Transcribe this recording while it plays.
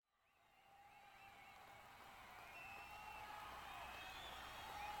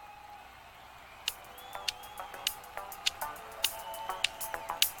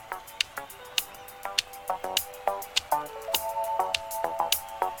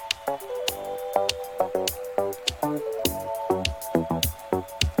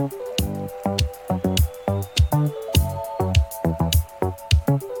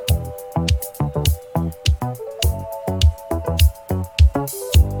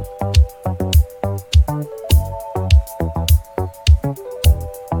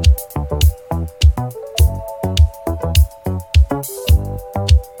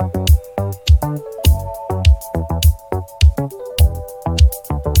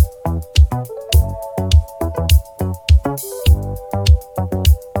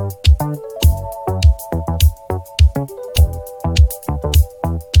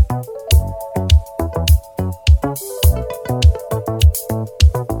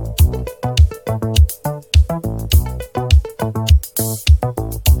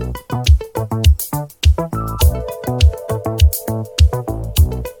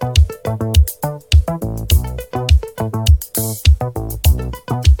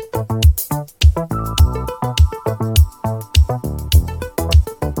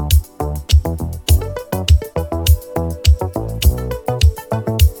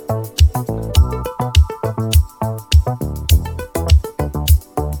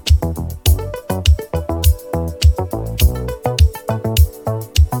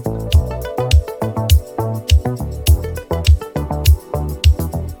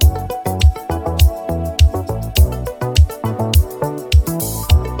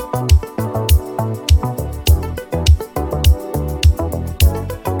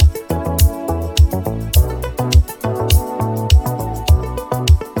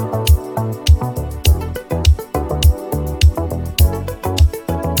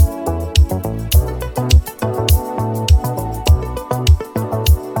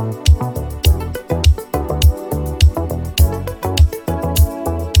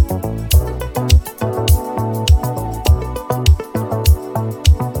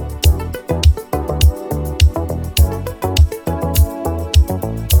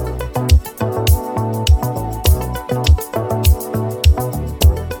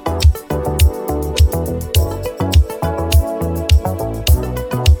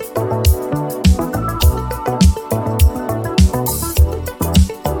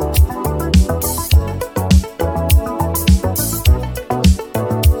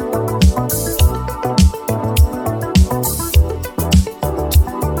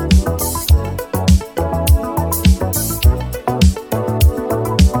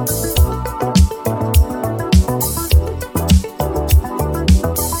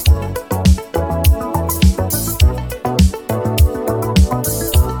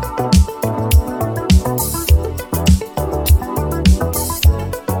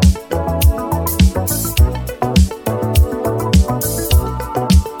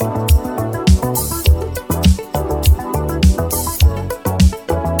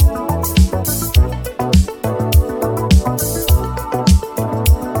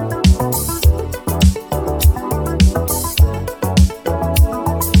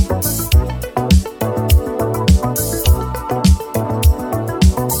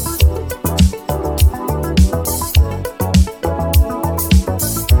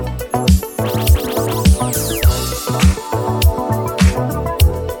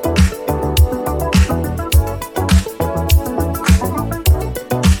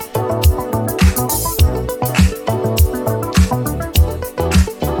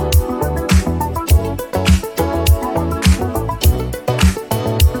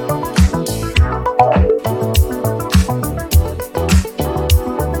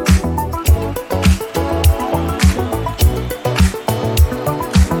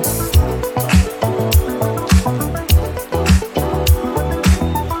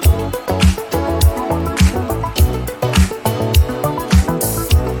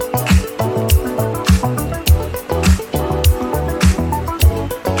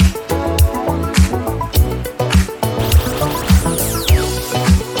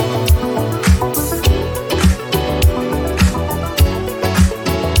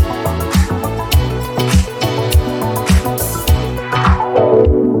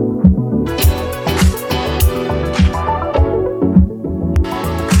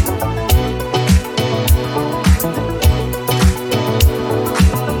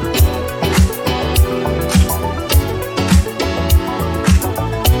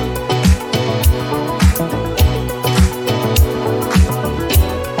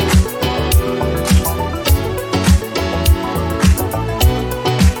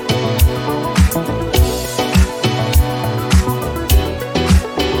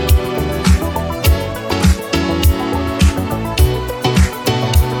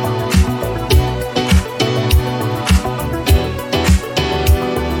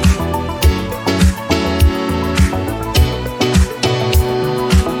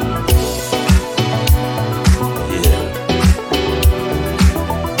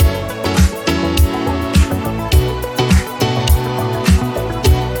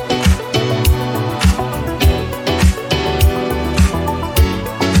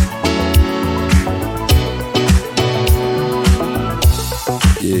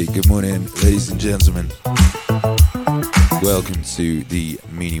gentlemen, welcome to the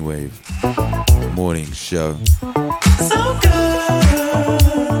Meaningwave morning show. So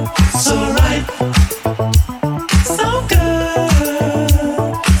good, so right, so good,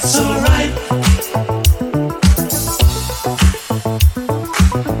 so right.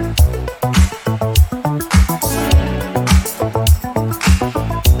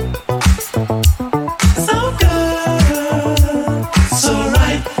 So good, so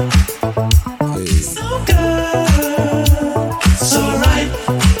right. Hey. So good, so right.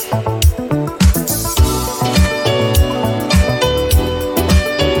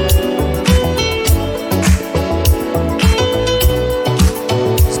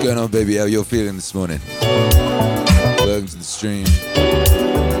 What's going on, baby? How you feeling this morning? Welcome to the stream.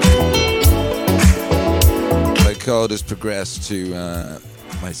 My cold has progressed to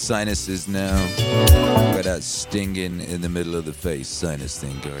my sinuses now. Got that stinging in the middle of the face sinus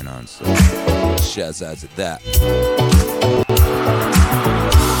thing going on, so shouts out to that.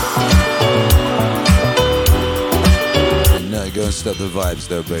 No, go and stop the vibes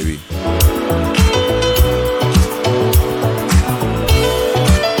though, baby.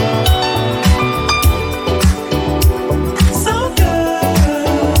 So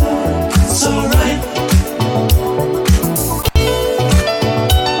good, so right.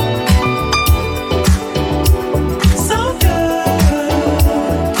 So good,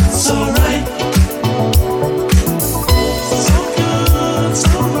 so right. So good, so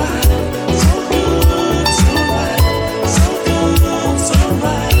right. So good, so right. So good, so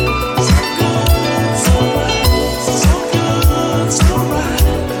right. So good.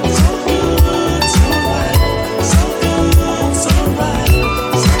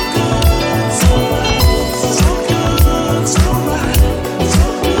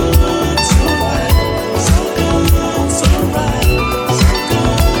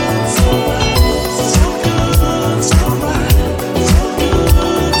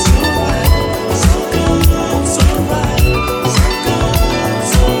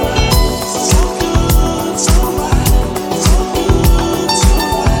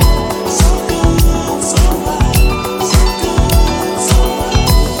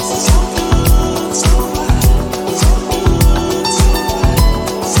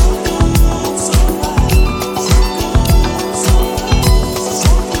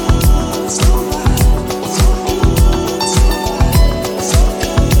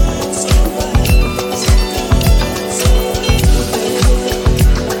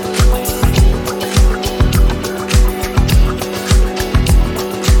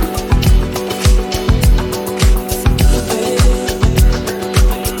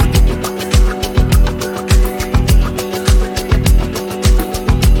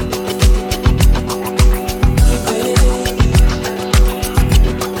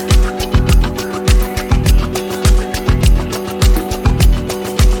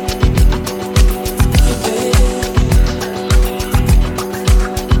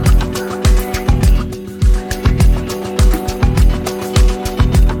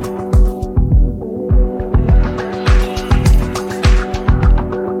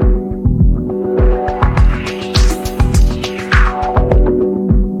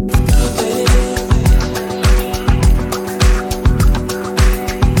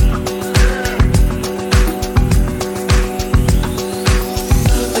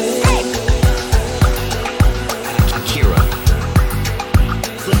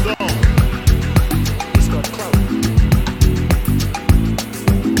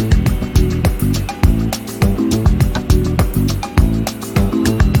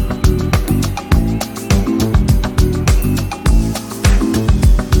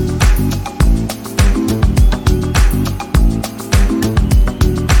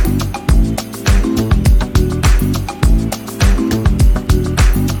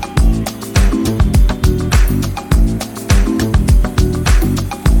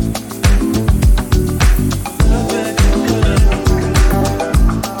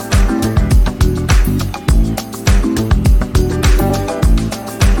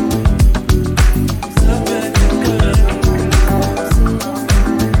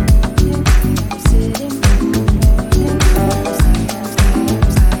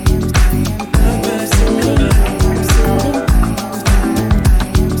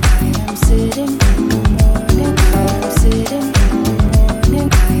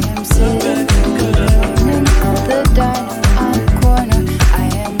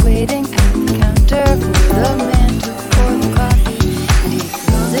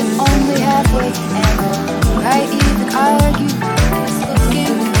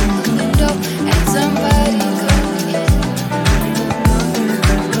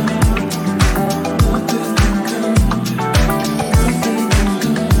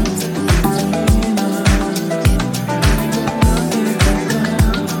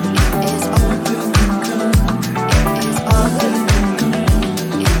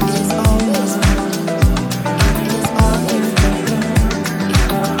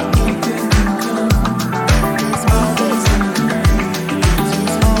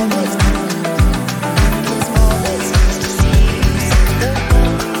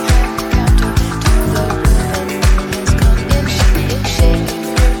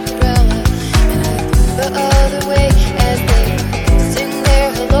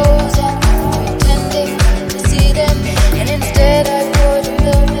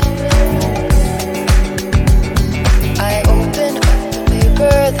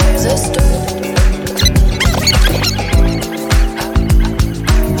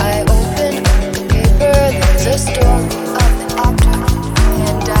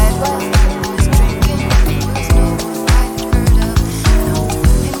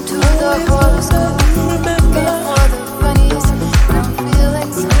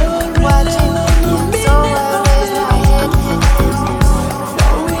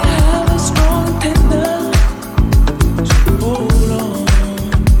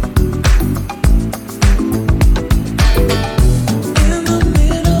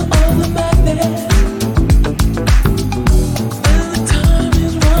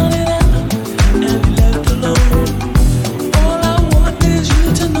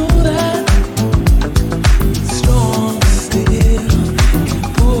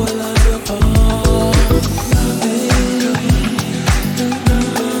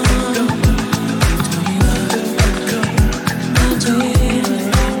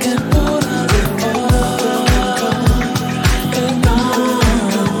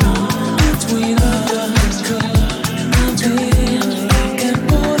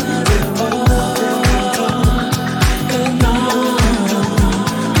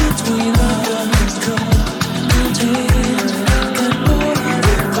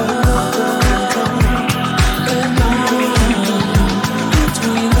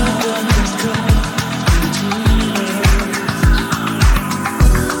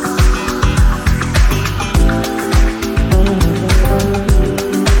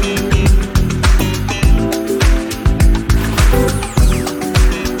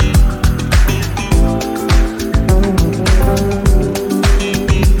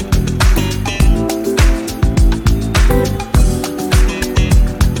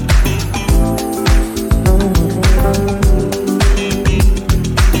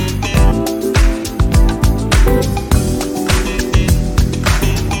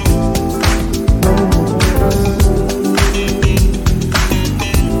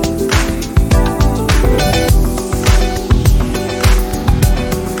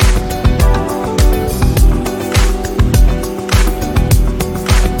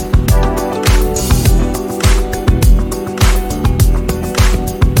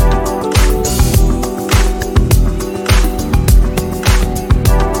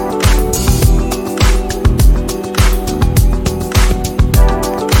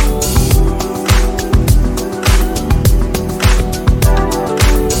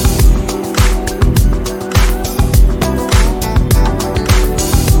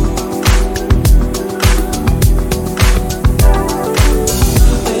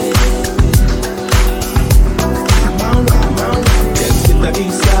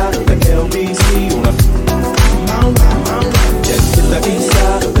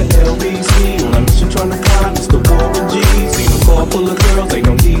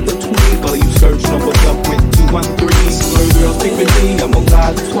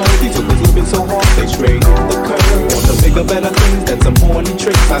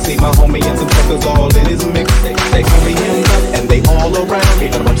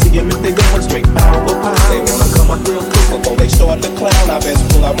 Let them see 'em if they going straight pound for pound. They wanna come up real quick before they start to clown. I best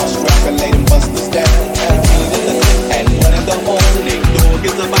pull out my strap and lay them busters down. And one in the hole, Nate Dogg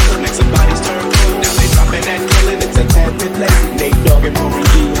is about to make somebody's turn blue. Now they dropping that killing, it's a tad bit late. Nate Dogg and Rory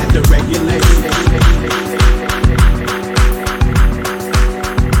G had to regulate.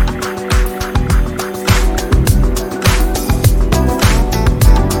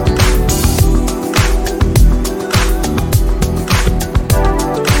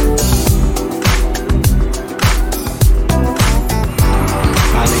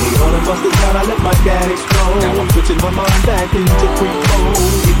 I let my dad explode. Now I'm switching my mind back into free mode.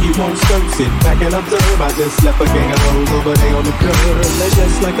 If you won't search, sit back and observe. I just left a gang of hoes over there on the curb. They're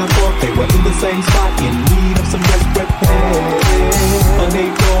just like I thought they were in the same spot, in need of some desperate help. A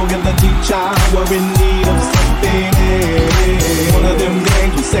Nate Dogg and the G-Child were in need of something. One of them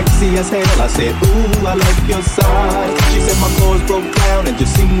gangs was sexy as hell. I said, ooh, I like your side. She said my chords broke down and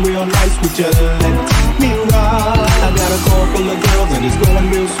just seemed real nice. Would you let me ride? I got a car full of girls and it's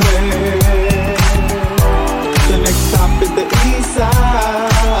going real swell. The next stop is the East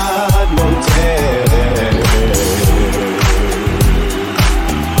Side Motel.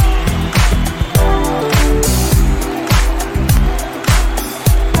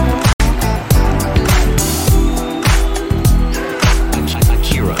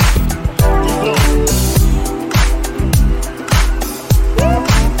 Akira.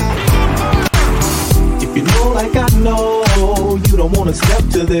 If you know like I know, you don't wanna step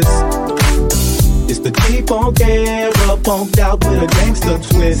to this. It's the G-Funk era, funked out with a gangster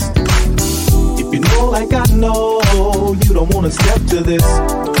twist. If you know like I know, you don't wanna step to this.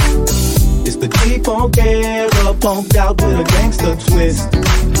 It's the G-Funk era, funked out with a gangster twist.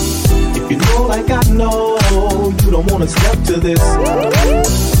 If you know like I know, you don't wanna step to this.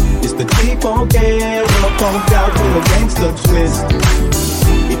 It's the G-Funk era, funked out with a gangster twist.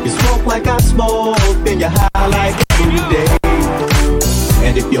 If you smoke like I smoke, then you high like every day.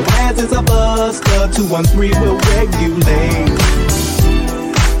 And if your ass is a buster, 213 will regulate.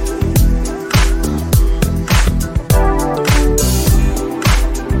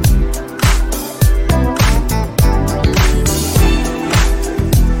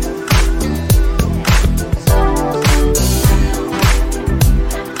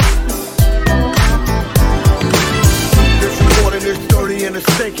 This recording is dirty and it's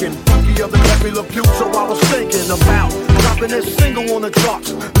stinking. Funky of the Pepe Le Pew, so I was thinking about dropping this single on the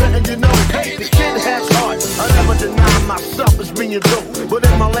charts, letting you know, hey, the kid has heart. I never denied myself as being dope, but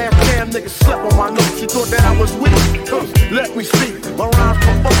in my last jam, niggas slept on my notes. You thought that I was weak? Let me see. My rhymes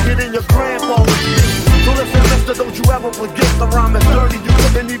provoking in your grandfather's shit. So listen, mister, don't you ever forget the rhyme is dirty. You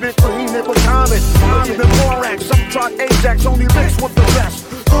couldn't even clean it with comment. Or even Borax, some tried Ajax, only mixed with the rest.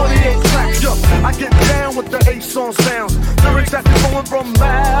 48 tracks, yo, I get down with the A-song sounds. Lyrics that be going from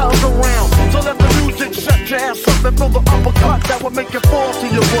miles around. So let the music shut your ass up and feel the uppercut that will make you fall to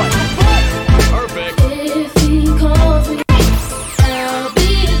your butt. Perfect. If he calls me, I'll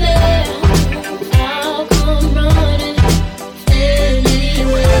be there. I'll come running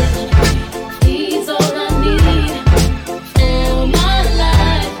anywhere. He's all I need all my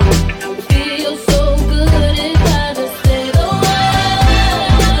life. Feels so good if I just say the word.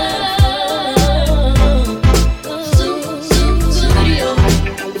 Studio.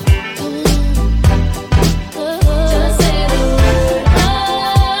 Just say the word.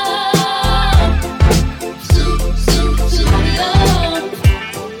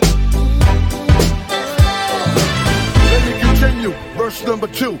 Let me continue. Verse number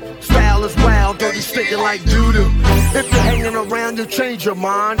 2. Style is wild, dirty, stinking like doo-doo. If you're hanging around, you change your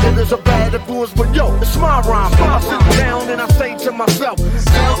mind. It is a bad influence, but yo, it's my rhyme. I sit down and I say to myself,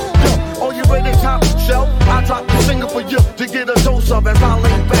 yo, are you ready to top the shelf? I drop the single for you to get a dose of, as I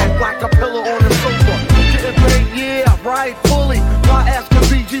lay back like a pillow on the sofa. Getting paid, yeah, right, fully. My ass can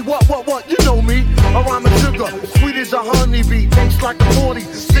BG, what, you know me. I rhyme with sugar, sweet as a honeybee. Tastes like a 40,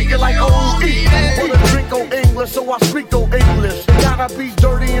 stinking like OE. Wanna drink on English, so I speak on English. It gotta be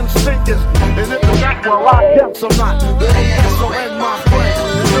dirty and stinking. And if it's not, well, I guess I'm not. The A-S-O-N, my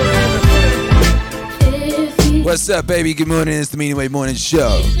friend. What's up, baby? Good morning. It's the Meaningwave Morning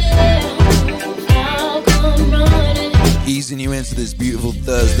Show. I'll come running. Easing you into this beautiful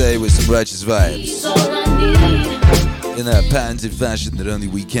Thursday with some righteous vibes. He's all I need. In that patented fashion that only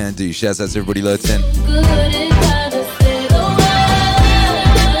we can do. Shouts out to everybody locked in. Good if I just say the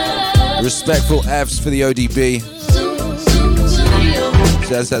word. Respectful F's for the ODB.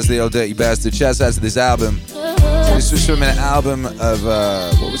 Shouts out to the old dirty bastard. Shouts out to this album. This was from an album of,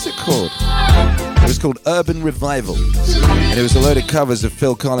 what was it called? It was called Urban Revival. And it was a load of covers of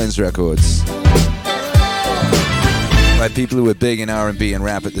Phil Collins records. by people who were big in R&B and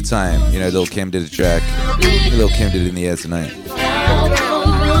rap at the time. You know, Lil Kim did a track. Lil Kim did it in the air tonight.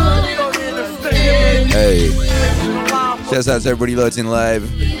 Hey, shouts out to everybody loading live.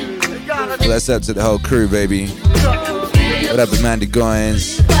 Bless up to the whole crew, baby. What up, Amanda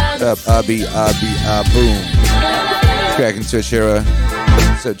Goins? What up, boom. Cracking Twitch Hero.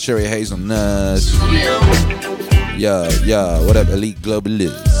 What's up, Cherry Hazelnuts? Yeah. What up, Elite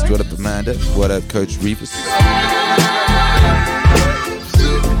Globalist? What up, Amanda? What up, Coach Reeves?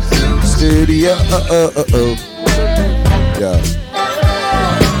 Studio. Yeah.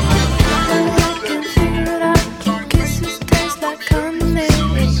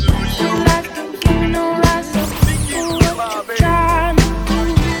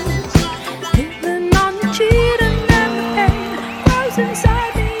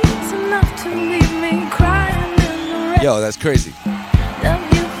 Yo, that's crazy.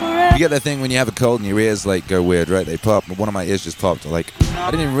 You get that thing when you have a cold and your ears like go weird, right? They pop. One of my ears just popped. Like,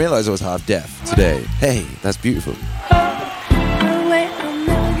 I didn't even realize I was half deaf today. Hey, that's beautiful.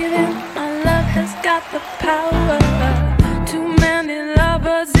 Too many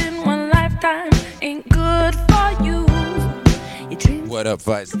lovers in one lifetime ain't good for you. What up,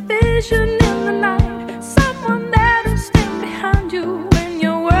 Vice? Vision in the night, someone that'll stand behind you when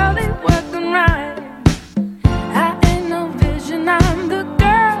your world ain't working right. I ain't no vision, I'm the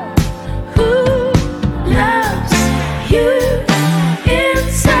girl who loves you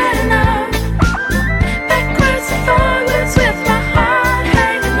inside and out, backwards and forwards with my heart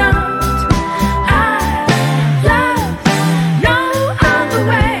hanging out. I love no other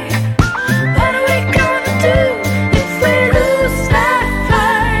way. What are we gonna do if we lose that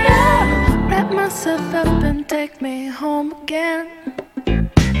fire? Wrap myself up and take me home again.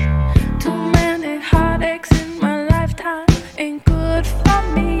 Too many heartaches in my lifetime ain't good for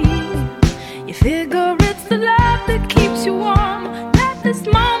me. You figure it's the love that keeps you warm. Let this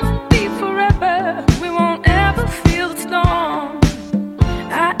moment be forever. We won't ever feel the storm.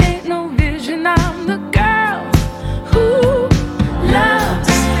 I ain't no vision, I'm the girl who loves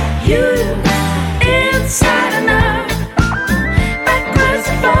you inside and out, backwards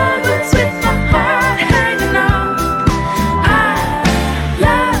and forwards with my heart hanging out. I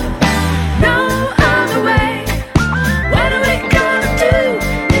love no other way. What are we gonna do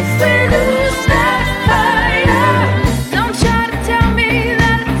if we lose that fire? Don't try to tell me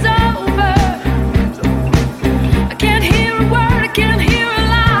that it's over. I can't hear a word, I can't hear a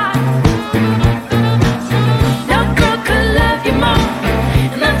lie. No girl could love you more,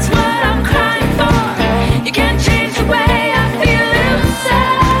 and that's what I'm crying for. You can't change the way I feel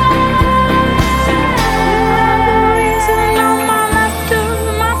inside. The reason all my life to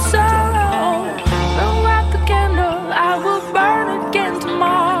my sorrow. Blow out the candle, I will burn again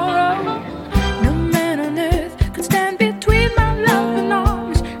tomorrow. No man on earth could stand between my loving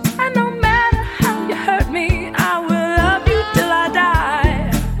arms. And no matter how you hurt me, I will love you till I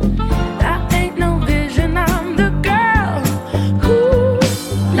die. That ain't no vision, I'm the girl who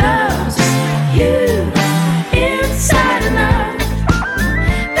loves you inside and out,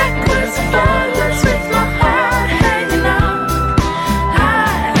 backwards and forwards with my heart hanging out.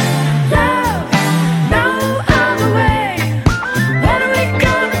 I love no other way. What are we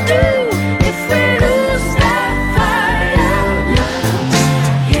gonna do if we lose that fire? Loves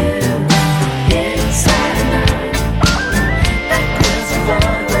you inside and out, backwards and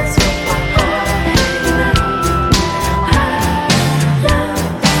forwards with my heart hanging out. I love no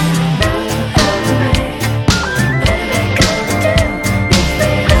other way. What are we gonna do if we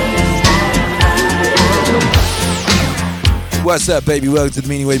lose that fire? What's up, baby? Welcome to the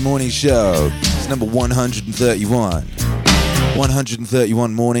Meaningwave Morning Show. It's number 131.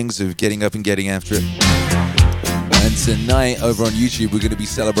 131 mornings of getting up and getting after it. And tonight, over on YouTube, we're going to be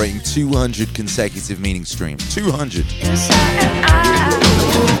celebrating 200 consecutive meaning streams. 200.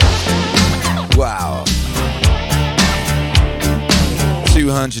 Wow.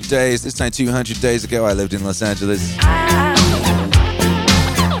 200 days. This time 200 days ago, I lived in Los Angeles. I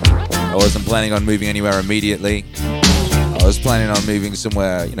wasn't planning on moving anywhere immediately. I was planning on moving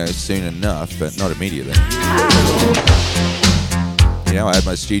somewhere, soon enough, but not immediately. I had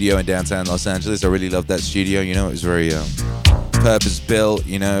my studio in downtown Los Angeles. I really loved that studio. It was very purpose-built.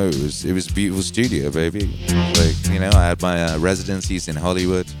 It was a beautiful studio, baby. I had my residencies in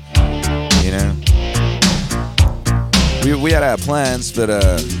Hollywood. We had our plans, but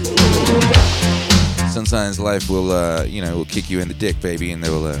sometimes life will, will kick you in the dick, baby, and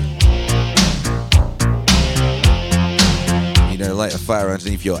they will, light a fire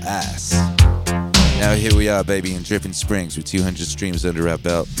underneath your ass. Now here we are, baby, in Dripping Springs with 200 streams under our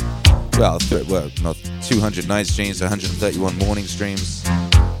belt. well, not 200 night streams, 131 morning streams.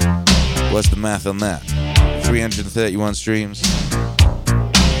 What's the math on that? 331 streams.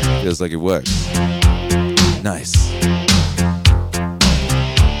 Feels like it works. Nice.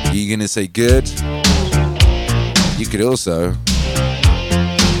 You gonna say good? You could also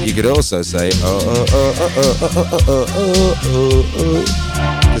say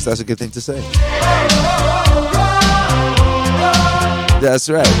because that's a good thing to say. That's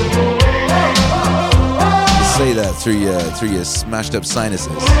right. Say that through your smashed up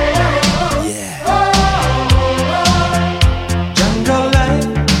sinuses. Yeah. Jungle life,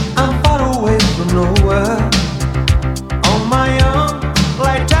 I'm far away from nowhere. On my own,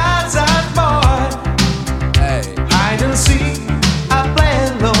 like Tarzan boy. Hey. Hide and seek, I play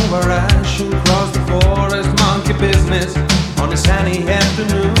alone where I should cross the forest, monkey business on a sunny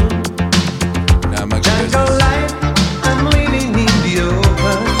afternoon. Now my Jungle life, I'm living in the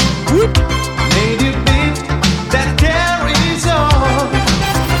open. Whoop. Native beat that carries on.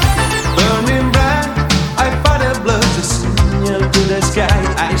 Burning bright, I find a blood to signal to the sky.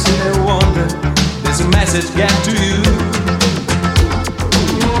 I sit and wonder, there's a message get to you.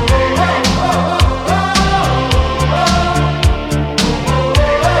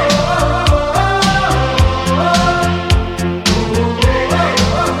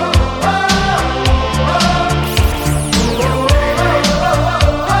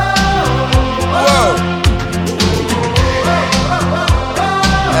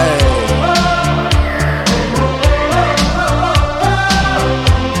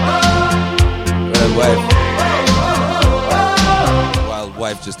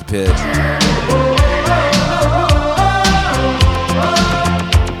 Just appeared.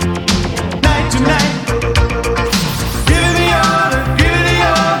 Night to night, give it the order,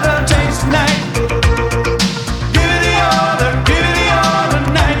 change tonight. Give it the order,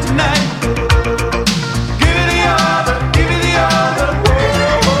 night to night. Give it the order,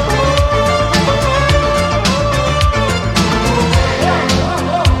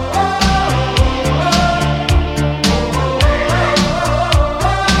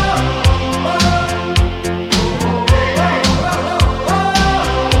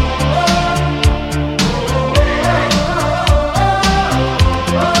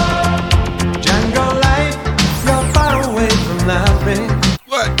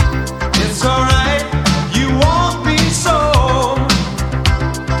 What? It's alright, you won't be so.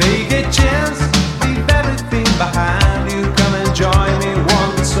 Take a chance, leave everything behind you. Come and join me,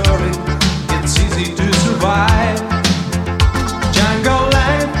 won't be sorry. It's easy to survive. Jungle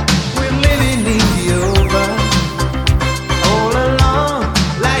life, we're living in the open. All alone,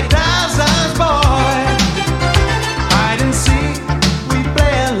 like Tarzan's boy. Hide and seek, we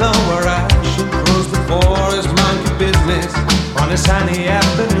play alone where I should cross the forest, monkey business on a sunny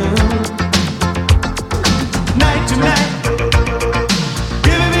afternoon. Night to night,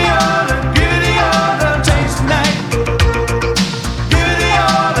 give it the order, change tonight. Give it the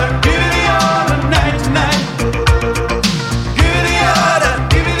order, night to night. Give it the order,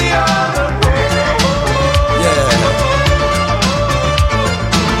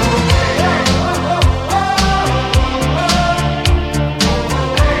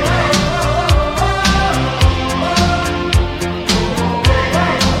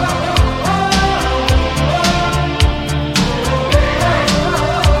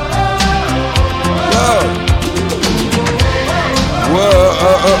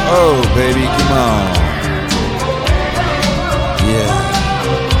 Oh, baby, come on. Yeah.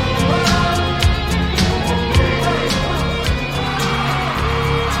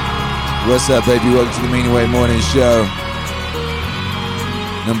 What's up, baby? Welcome to the Meaningwave Morning Show.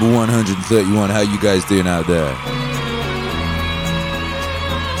 Number 131. How you guys doing out there?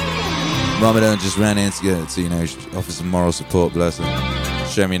 Mama Done just ran in to offer some moral support, bless her.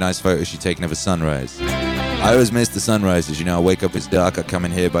 Show me a nice photo she's taking of a sunrise. I always miss the sunrises, I wake up, it's dark, I come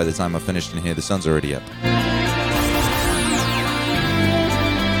in here, by the time I finished in here, the sun's already up.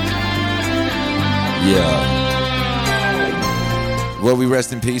 Yeah. Well, we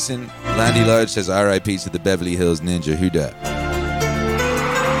rest in peace in. Landy Lodge says R.I.P. to the Beverly Hills Ninja. Who dat?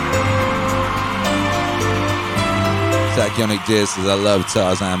 Tachyonic Deer says, I love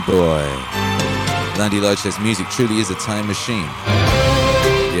Tarzan Boy. Landy Lodge says, music truly is a time machine.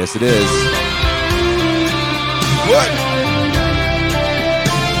 Yes, it is. What?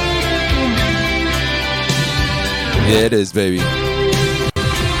 Yeah, it is, baby.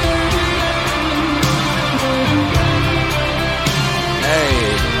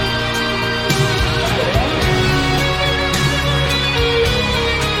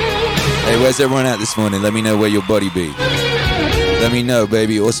 Hey, where's everyone at this morning? Let me know where your body be. Let me know,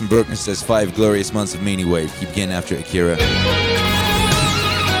 baby. Awesome Brooklyn says 5 glorious months of Meaningwave. Keep getting after it, Akira.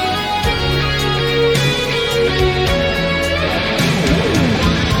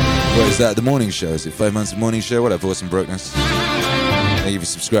 What is that? The morning show? Is it 5 months of morning show? What up, Awesome Brooklyn's? Thank you for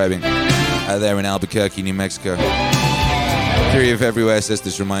subscribing. Out there in Albuquerque, New Mexico. Theory of Everywhere says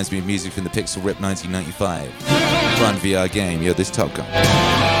this reminds me of music from the Pixel Rip 1995. Fun VR game. Yo, this Top Gun.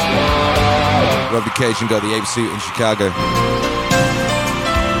 Rob the Cajun got the ape suit in Chicago.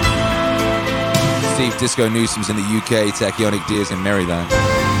 Steve Disco Newsom's in the UK. Tachyonic Deers in Maryland.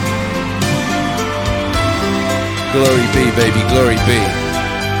 Glory be, baby, glory be.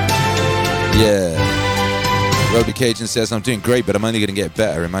 Yeah. Rob the Cajun says, I'm doing great, but I'm only going to get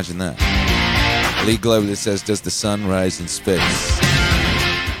better. Imagine that. Lee Globalist says, does the sun rise in space?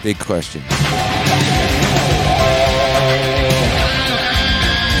 Big question.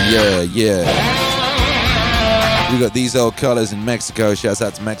 Yeah, yeah. We got These Old Colors in Mexico. Shouts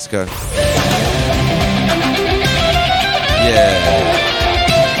out to Mexico. Yeah.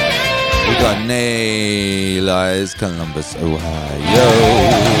 We got Naylors, Columbus, Ohio.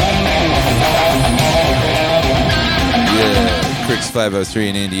 Yeah. Cricks 503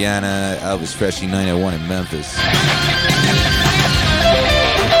 in Indiana. Elvis Freshie 901 in Memphis.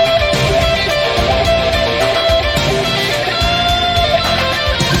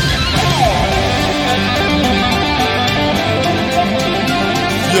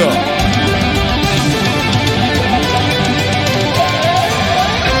 Yeah.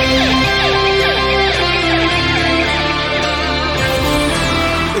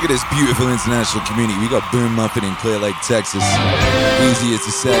 Look at this beautiful international community. We got Boom Muffin in Clear Lake, Texas. Easier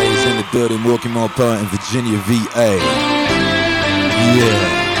to say is in the building. Walking More Poet in Virginia, VA.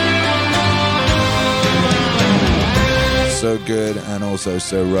 Yeah. So good and also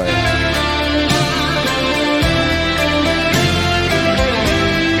so right.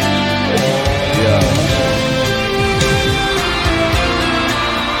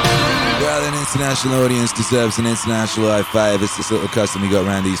 Well, an international audience deserves an international high five. It's this little custom we got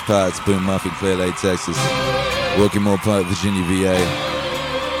around these parts. Boom Muffin, Clear Lake, Texas. Walking More Park, Virginia, VA.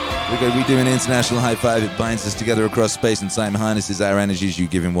 We do an international high five. It binds us together across space and time, harnesses our energies. You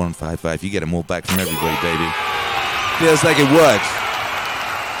give him one high five, you get them all back from everybody, baby. Feels like it works.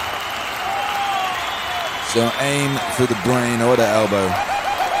 So aim for the brain or the elbow.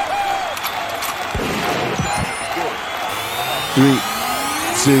 3,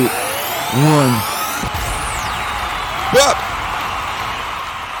 2, 1. Up!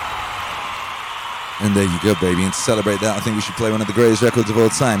 And there you go, baby. And to celebrate that, I think we should play one of the greatest records of all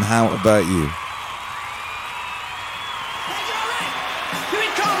time. How about you? Here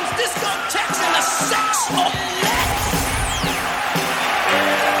it comes, discotheques and the sex of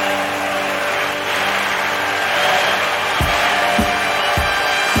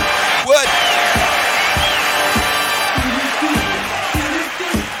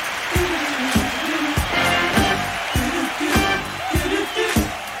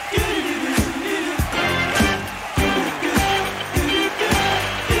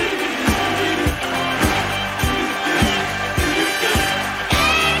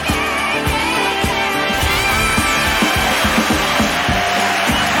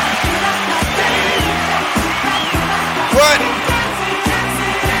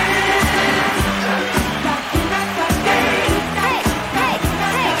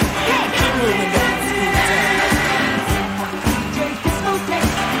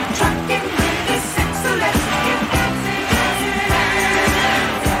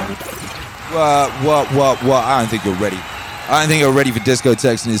What? What? What? I don't think you're ready. I don't think you're ready for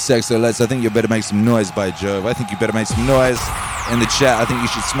discotheques and his sex, so I think you better make some noise, by Jove. I think you better make some noise in the chat. I think you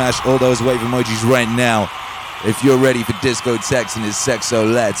should smash all those wave emojis right now if you're ready for discotheques and his sex,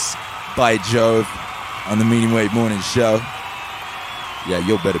 so by Jove, on the Meaningwave Morning Show. Yeah,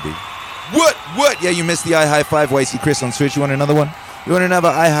 you better be. What? Yeah, you missed the eye high five. Wait, see Chris on Twitch. You want another one? You want another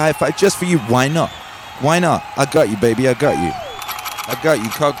eye high five just for you? Why not? Why not? I got you, baby. I got you.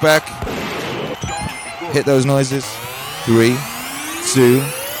 Cock back. Hit those noises. 3, 2,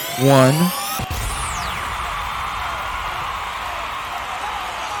 1.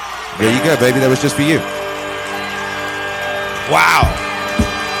 There you go, baby. That was just for you. Wow.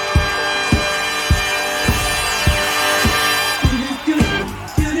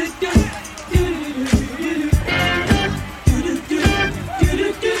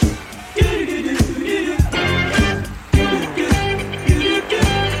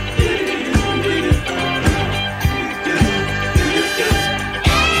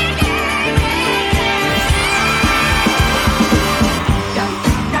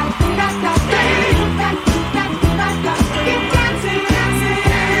 Keep dancing.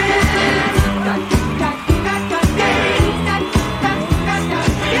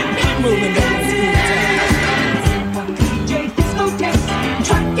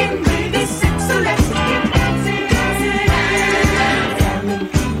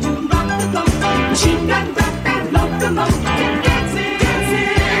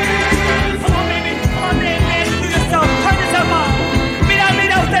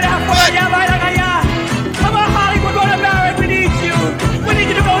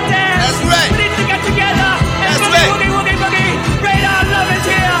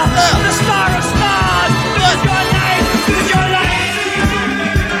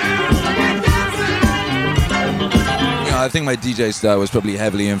 think my DJ style was probably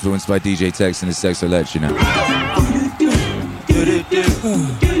heavily influenced by DJ Tex and his Sexolets, you know.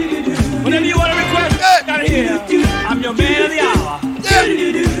 Whenever you want to request, got here. I'm your man of the hour.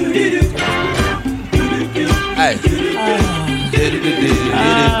 Hey.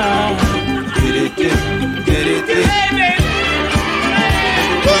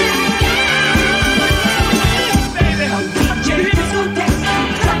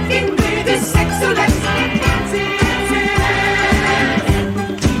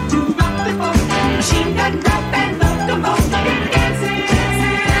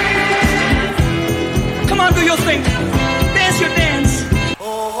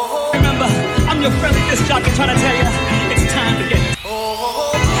 Your friendly disc jockey trying to tell you it's time to get.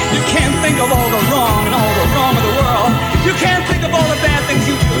 You can't think of all the wrong and all the wrong of the world. You can't think of all the bad things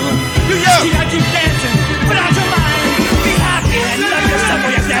you do. You just keep dancing, put out your mind, be happy and love yourself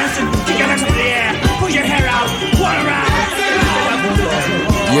while you're dancing. Kick your legs up in the air, pull your hair out, one around.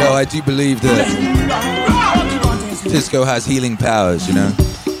 Yo, I do believe that disco has healing powers, you know.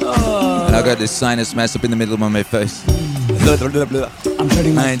 And I got this sinus mess up in the middle of my face.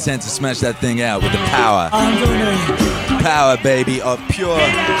 I intend to smash that thing out with the power. Power, baby, of pure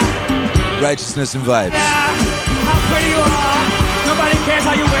righteousness and vibes. How pretty you are. Nobody cares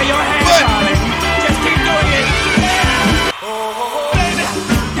how you wear your hair, darling. Just keep doing it.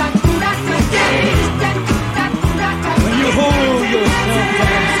 When you hold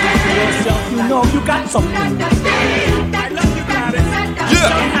yourself, you know you got something. I love you, Gladys. I'm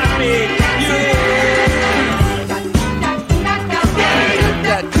so happy.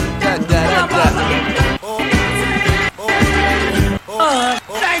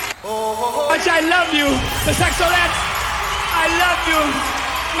 I love you, the Sexolettes. I love you.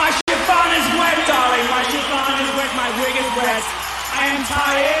 My chiffon is wet, darling. My chiffon is wet. My wig is wet. I am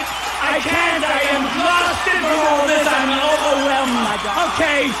tired. I can't. I am exhausted from all this. I'm overwhelmed.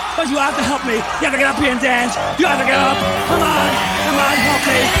 Okay, but you have to help me. You have to get up here and dance. You have to get up. Come on. Come on, help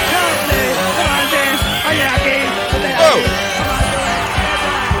me. Help me. Come on, dance. Are you happy? Whoa.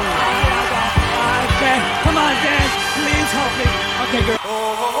 Okay, come on, dance. Please help me. Okay, girl.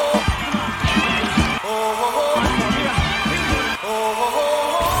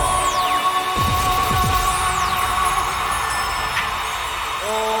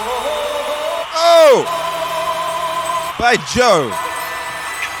 By Joe.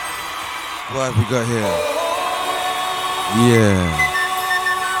 What have we got here? Yeah.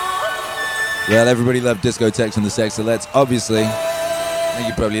 Well, everybody loved Discotex and the Sexolettes, obviously. I think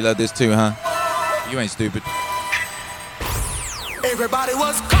you probably love this too, huh? You ain't stupid. Everybody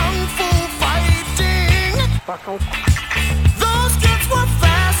was kung fu fighting. Those kids were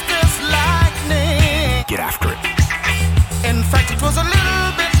fast as lightning. Get after it. In fact, it was a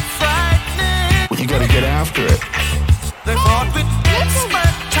little bit frightening. Well, you gotta get after it. They fought with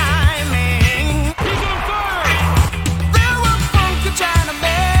expert timing. There were funky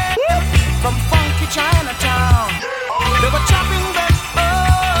Chinamen from funky Chinatown. They were chopping them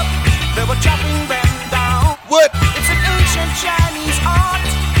up. They were chopping them down. What? It's an ancient Chinese art,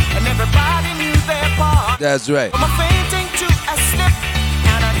 and everybody knew their part. That's right. From a fainting to a slip,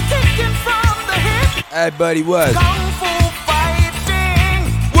 and a kicking from the hip. Everybody was. Kung fu fighting.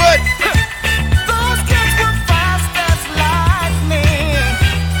 What? Those kids were fast as lightning.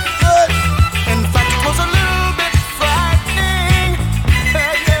 What? In fact, it was a little bit frightening.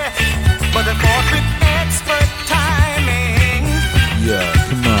 Yeah. But they fought with expert timing. Yeah,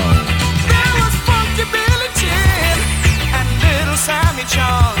 come on. There was Funky Billy Chin and Little Sammy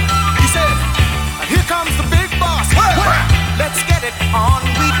Chung. He said, here comes the big boss. Let's get it on.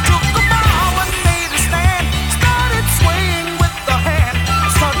 We took a bow and made a stand. Started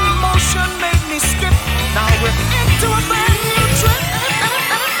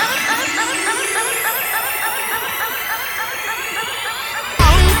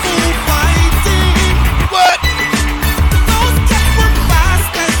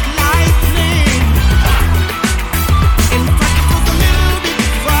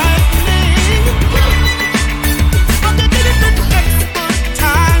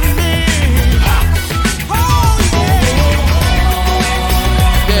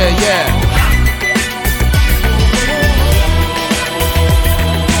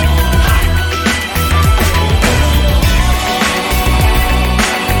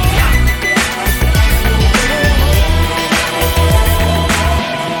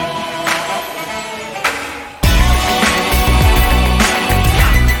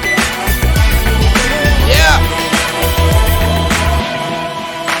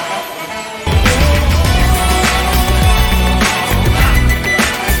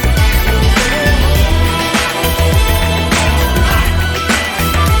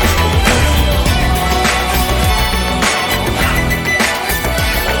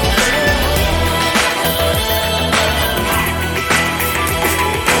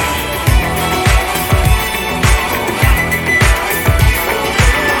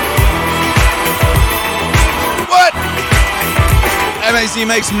see you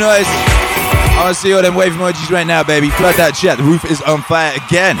make some noise. I want to see all them wave emojis right now, baby. Flood that chat. The roof is on fire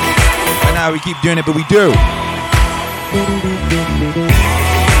again. Right now we keep doing it, but we do.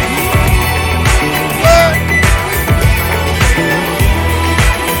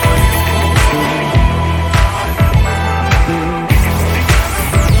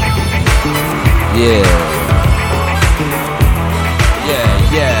 Yeah.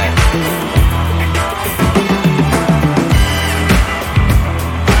 Yeah, yeah.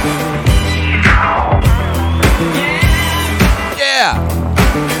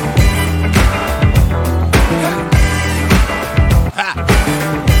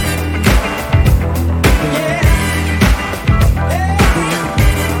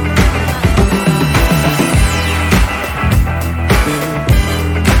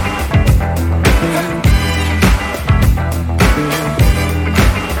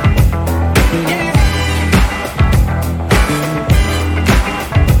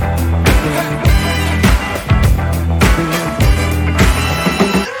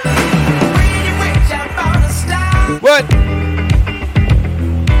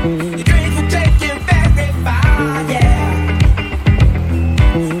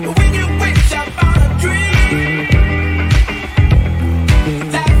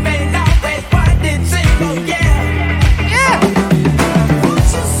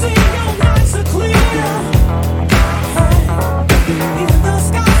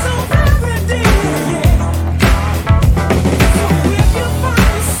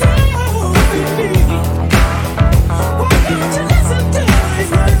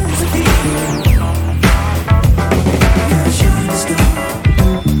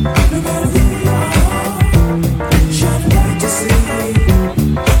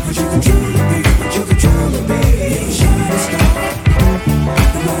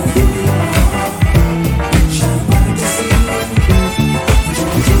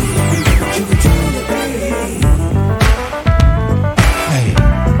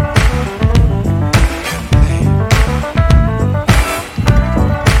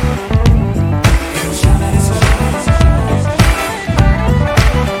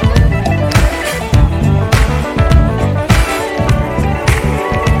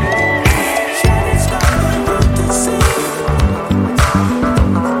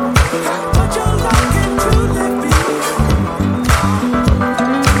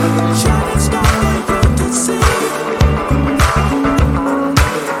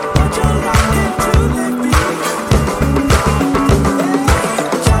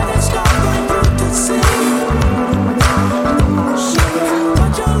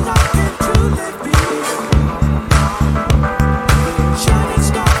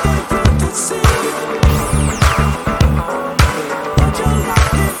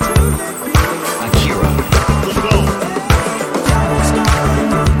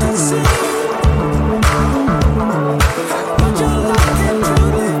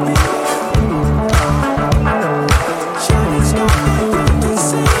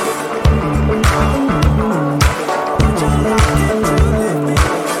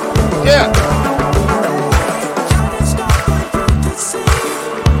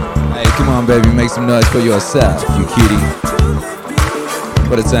 Baby, make some noise for yourself, you cutie.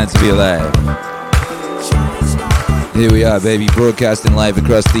 What a time to be alive. Here we are, baby, broadcasting live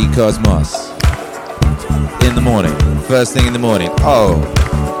across the cosmos. In the morning, first thing in the morning. Oh,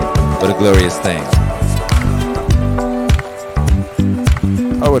 what a glorious thing.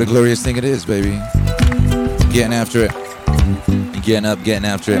 Oh, what a glorious thing it is, baby. Getting after it. Getting up, getting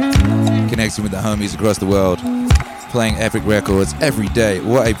after it. Connecting with the homies across the world. Playing epic records every day.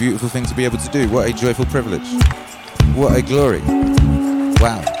 What a beautiful thing to be able to do. What a joyful privilege. What a glory.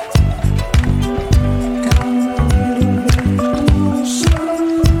 Wow.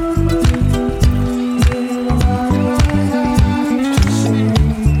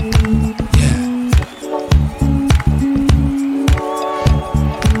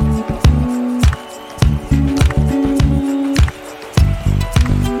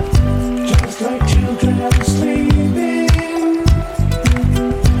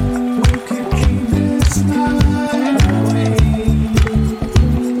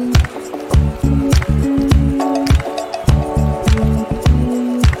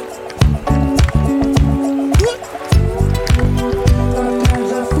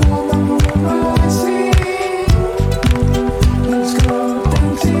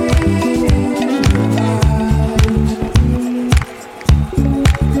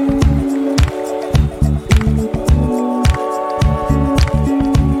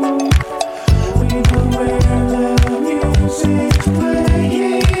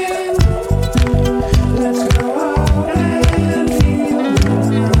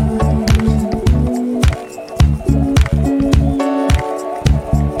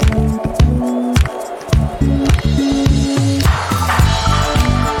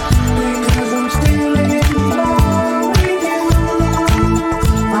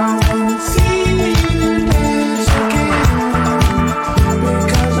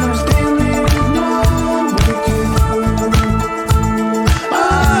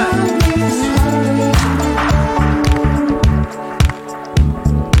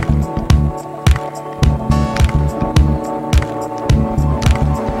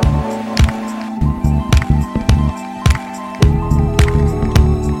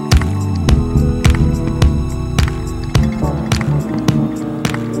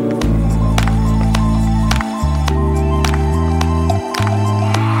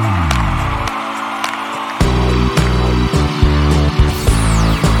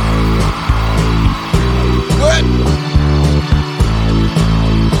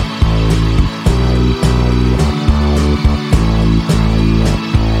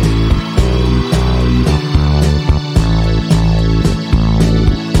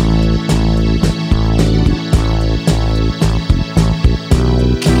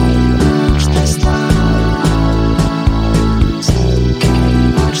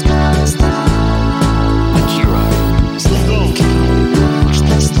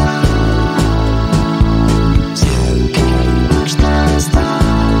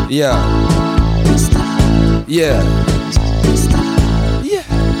 Yeah. Yeah. Yeah.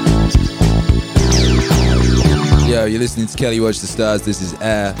 Yo, you're listening to Kelly Watch the Stars. This is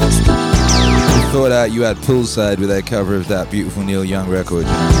Air. Before that, you had Poolside with their cover of that beautiful Neil Young record.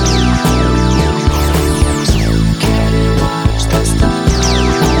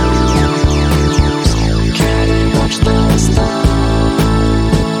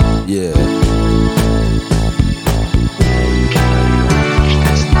 Yeah.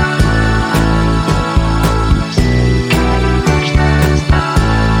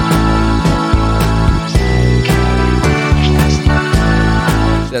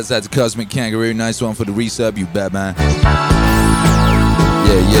 Shouts out to Cosmic Kangaroo. Nice one for the resub, you bad man.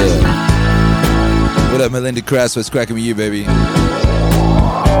 Yeah, yeah. What up, Melinda Crass? What's cracking with you, baby?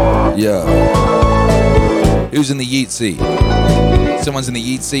 Yeah. Who's in the yeet seat? Someone's in the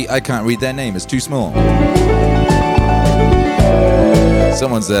yeet seat. I can't read their name. It's too small.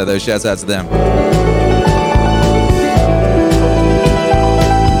 Someone's there, though. Shouts out to them.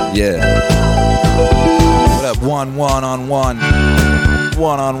 Yeah. What up? One on one.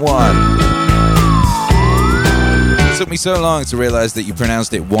 It took me so long to realize that you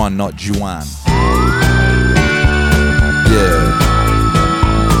pronounced it one, not Juan. Yeah.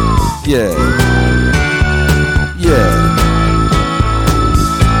 Yeah. Yeah.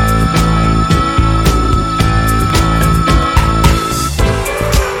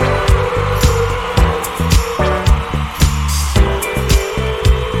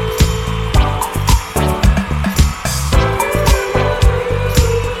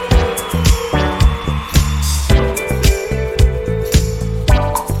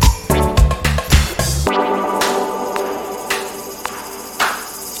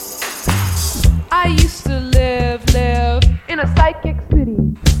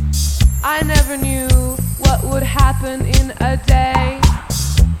 In a day,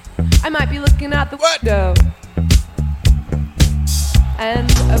 I might be looking out the window, and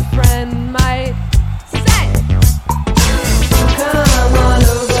a friend might say, "Come on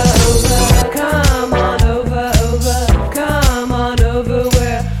over, come on over, come on over.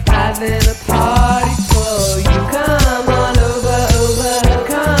 We're having a party for you. Come on over,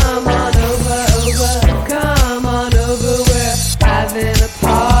 come on over, come on over. We're having a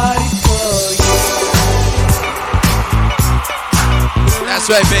party for you." That's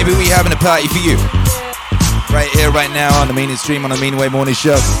right, baby, we having a party for you. Right here, right now, on the Meaning Stream, on the Meaningwave Morning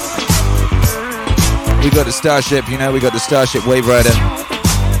Show. We got the Starship, we got the Starship Wave Rider.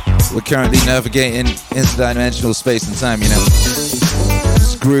 We're currently navigating interdimensional space and time,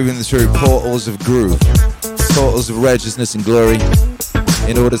 Just grooving through portals of groove, portals of righteousness and glory,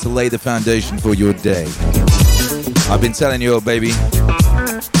 in order to lay the foundation for your day. I've been telling you all, baby,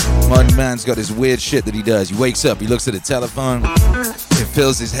 modern man's got this weird shit that he does. He wakes up, he looks at a telephone, it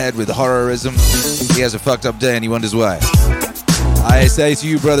fills his head with horrorism. He has a fucked up day and he wonders why. I say to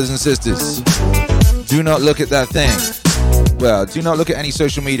you, brothers and sisters, do not look at that thing. Well, do not look at any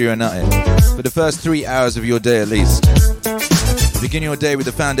social media or nothing. For the first 3 hours of your day at least. Begin your day with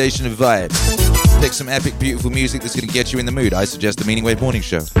the foundation of vibes. Pick some epic, beautiful music that's going to get you in the mood. I suggest the Meaningwave Morning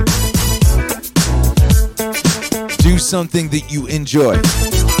Show. Do something that you enjoy,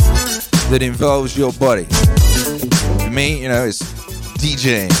 that involves your body. For me, it's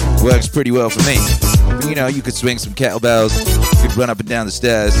DJing. Works pretty well for me. But, you could swing some kettlebells, you could run up and down the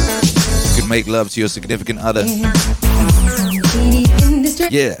stairs, you could make love to your significant other.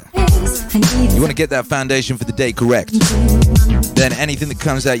 Yeah. You want to get that foundation for the day correct. Then anything that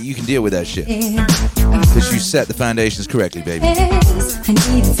comes out, you can deal with that shit. Because you set the foundations correctly, baby. You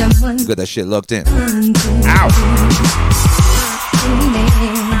got that shit locked in. Ow!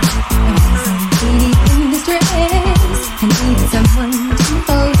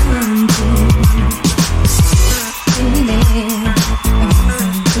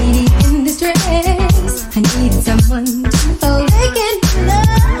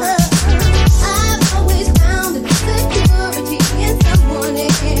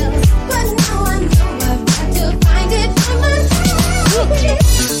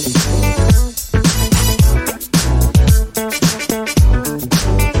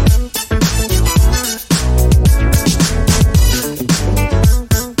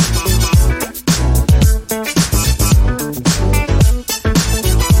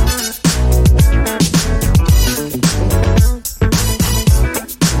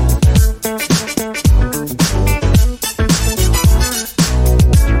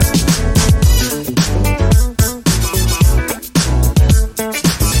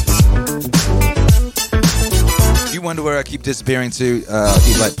 wonder where I keep disappearing to. I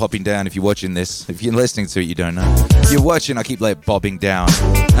keep like popping down. If you're watching this, if you're listening to it, you don't know. If you're watching, I keep like bobbing down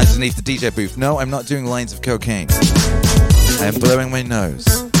underneath the DJ booth. No, I'm not doing lines of cocaine. I am blowing my nose.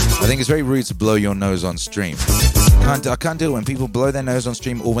 I think it's very rude to blow your nose on stream. I can't do it when people blow their nose on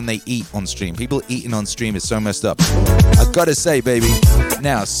stream or when they eat on stream. People eating on stream is so messed up. I gotta say, baby,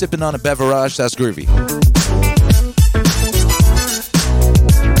 now sipping on a beverage, that's groovy.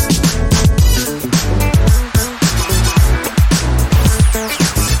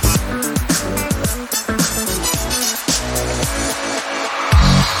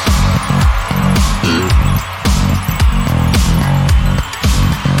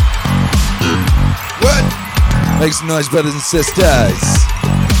 Make some noise, brothers and sisters,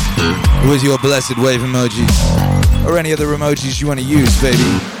 with your blessed wave emojis, or any other emojis you want to use, baby.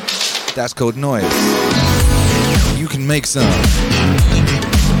 That's called noise. You can make some.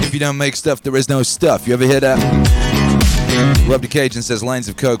 If you don't make stuff, there is no stuff. You ever hear that? Rob the Cajun says lines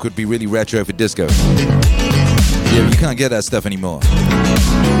of coke would be really retro for disco. Yeah, you can't get that stuff anymore.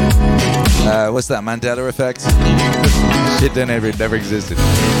 What's that, Mandela effect? Shit that never existed.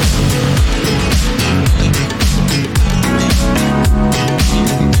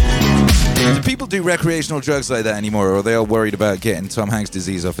 Do people do recreational drugs like that anymore, or are they all worried about getting Tom Hanks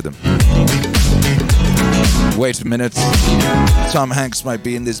disease off of them? Wait a minute. Tom Hanks might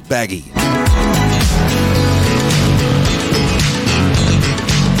be in this baggie.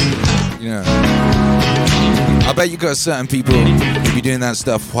 You know, I bet you got certain people who be doing that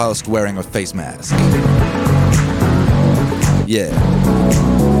stuff whilst wearing a face mask. Yeah.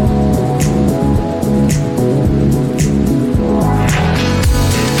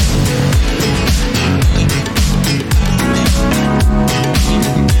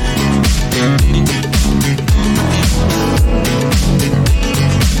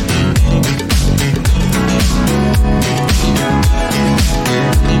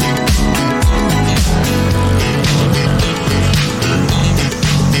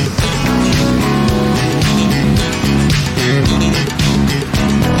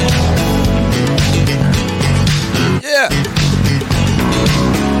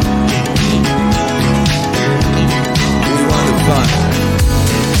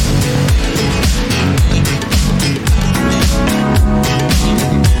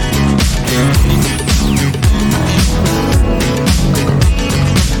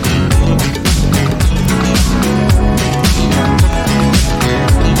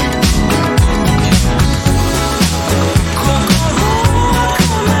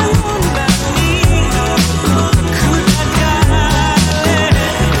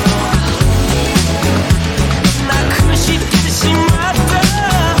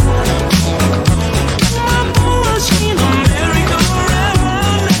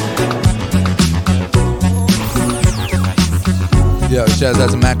 Shouts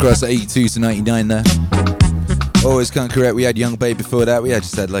out to Macross at 82 to 99 there. Always can't correct. We had Young Babe before that. We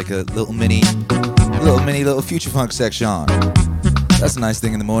just had like a little mini future funk section. That's a nice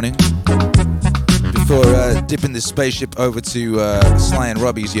thing in the morning. Before dipping the spaceship over to Sly and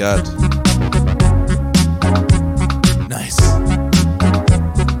Robbie's yard. Nice.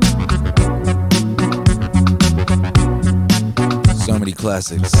 So many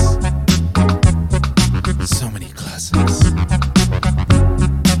classics. So many classics.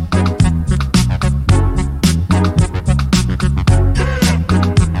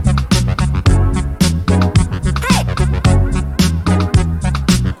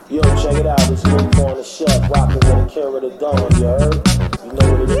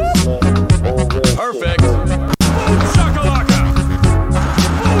 Perfect. Shakalaka.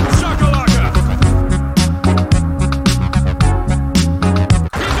 Shakalaka.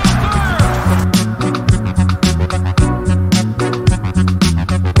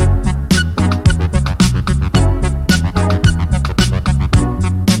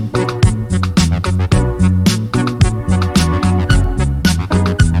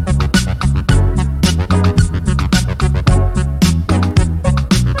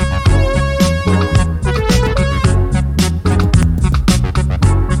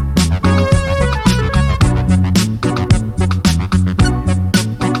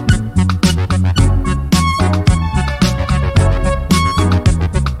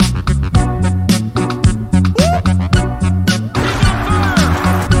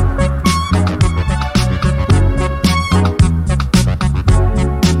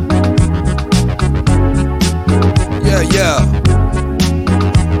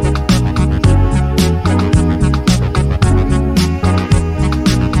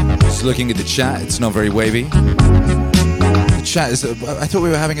 Looking at the chat, it's not very wavy. The chat is. I thought we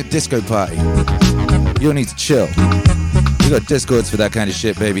were having a disco party. You'll need to chill. got Discords for that kind of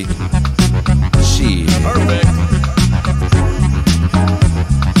shit, baby. Shit. Perfect.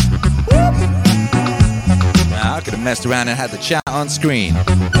 Now, I could have messed around and had the chat on screen.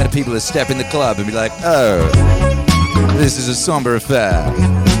 Had people that step in the club and be like, oh, this is a somber affair.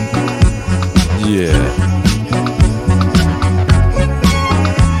 Yeah.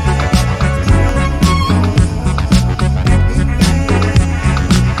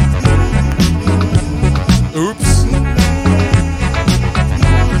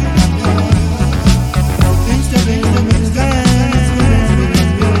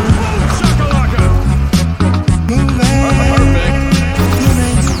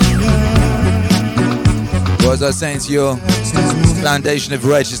 What was I saying to you? Foundation of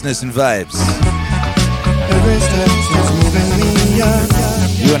righteousness and vibes.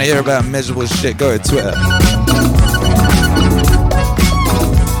 You want to hear about miserable shit? Go to Twitter.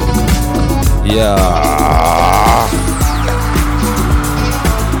 Yeah.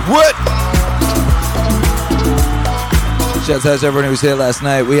 What? Shouts out to everyone who was here last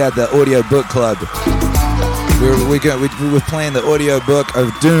night. We had the audio book club. We were playing the audio book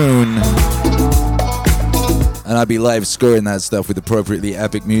of Dune. And I'd be live scoring that stuff with appropriately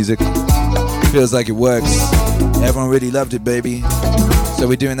epic music. Feels like it works. Everyone really loved it, baby. So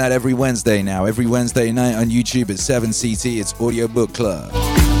we're doing that every Wednesday now. Every Wednesday night on YouTube at 7 CT. It's Audio Book Club.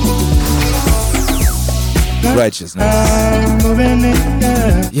 Righteousness.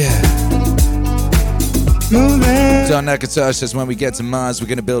 Yeah. John Nakatosh says when we get to Mars, we're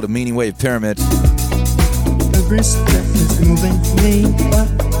going to build a Meaningwave pyramid.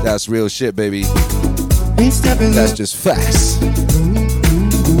 That's real shit, baby. That's just facts.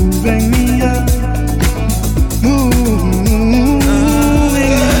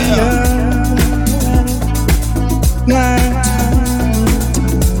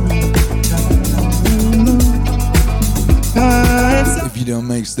 If you don't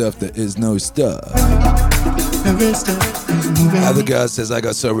make stuff, there is no stuff. Other guy says I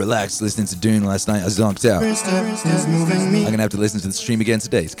got so relaxed listening to Dune last night I zonked out. I'm gonna have to listen to the stream again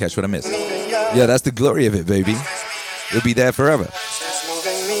today to catch what I missed. Yeah, that's the glory of it, baby. It'll be there forever.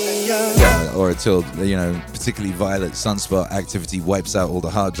 Yeah, or until, you know, particularly violent sunspot activity wipes out all the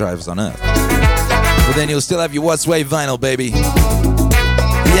hard drives on Earth. But then you'll still have your What's Wave vinyl, baby.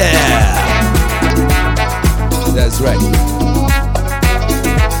 Yeah! That's right.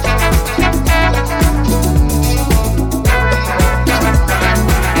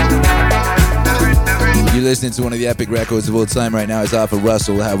 You're listening to one of the epic records of all time right now. It's Arthur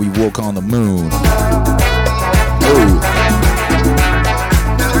Russell, How We Walk on the Moon. Ooh.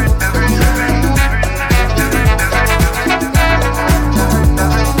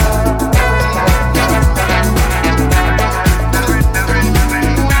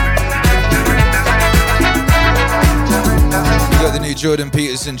 Got the new Jordan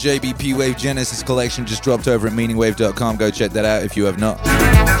Peterson JBP Wave Genesis collection just dropped over at meaningwave.com. Go check that out if you have not.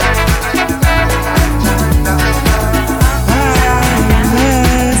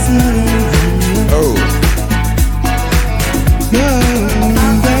 Oh.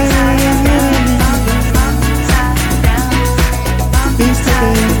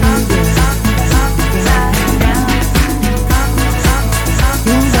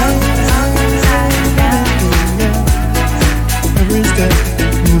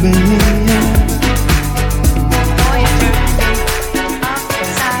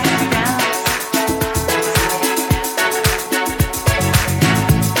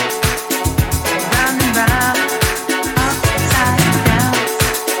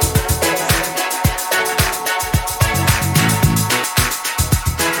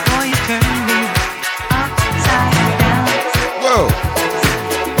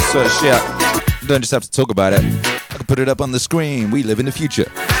 So shit, don't just have to talk about it. I can put it up on the screen. We live in the future.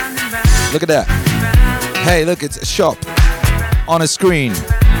 Look at that. Hey, look, it's a shop on a screen.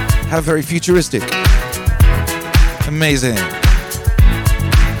 How very futuristic. Amazing.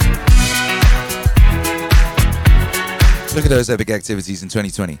 Look at those epic activities in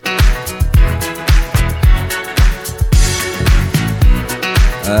 2020.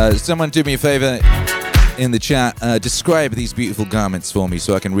 Someone do me a favor in the chat, describe these beautiful garments for me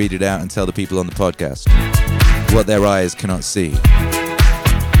so I can read it out and tell the people on the podcast what their eyes cannot see.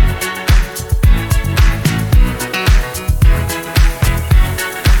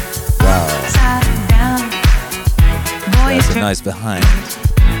 Wow. That's a nice behind.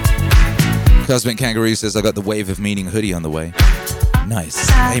 Cosmic Kangaroo says I got the Wave of Meaning hoodie on the way. Nice.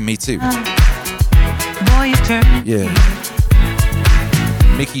 Hey, me too. Yeah.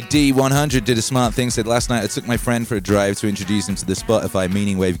 Mickey D100 did a smart thing, said last night I took my friend for a drive to introduce him to the Spotify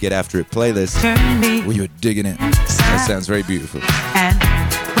Meaningwave Get After It playlist. Well, you're digging it. That sounds very beautiful. And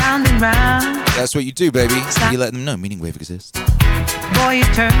round and round. That's what you do, baby. You let them know Meaningwave exists. Boy, you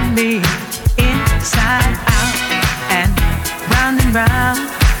turn me inside out and round.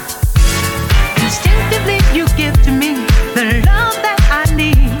 Instinctively, you give to me the love that I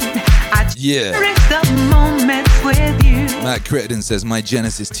need. I cherish the moments with you. Matt Crittenden says, my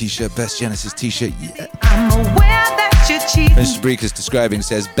Genesis t-shirt, best Genesis t-shirt yet. I'm aware that you're cheating. Mr. Breek is describing,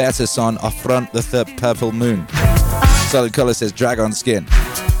 says, better son affront the third purple moon. Solid Color says, dragon skin.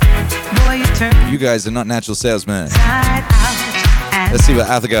 Boy, you turn You guys are not natural salesmen. inside out. Let's see what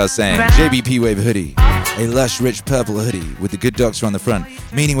Athagar's saying. JBP Wave hoodie. A lush, rich purple hoodie with the Good Doctor on the front.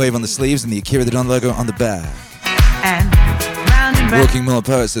 Meaningwave on the sleeves and the Akira the Don logo on the back. And round. Walking More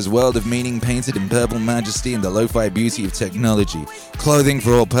Poet says, world of meaning painted in purple majesty and the lo-fi beauty of technology. Clothing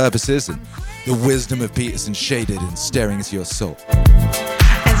for all purposes and the wisdom of Peterson shaded and staring into your soul.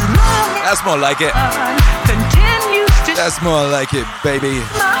 As long as That's more like it. continues to That's more like it, baby.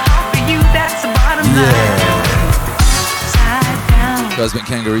 smile for you, that's the bottom line. Side down. Cosmic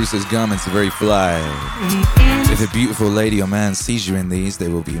Kangaroo says, garments are very fly. If a beautiful lady or man sees you in these, they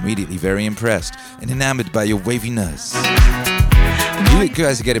will be immediately very impressed and enamored by your waviness. You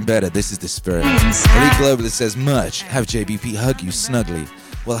guys are getting better. This is the spirit. Elite Globalist says, much. Have JBP hug you snugly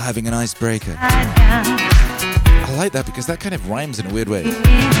while having an icebreaker. I like that because that kind of rhymes in a weird way.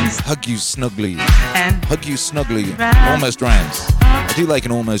 Hug you snugly. Hug you snugly. Almost rhymes. I do like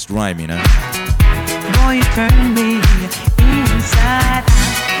an almost rhyme, you know. Boy, you turn me inside out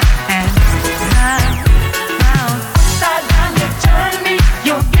and round. Upside down, you turn me.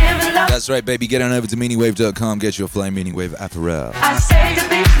 You're giving love. That's right, baby. Get on over to meaningwave.com. Get your Flying Meaningwave apparel. I say to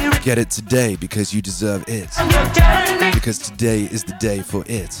be Get it today because you deserve it. you turn me. Because today is the day for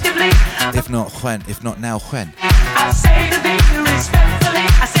it. If not when, if not now, when? I say to be respectfully.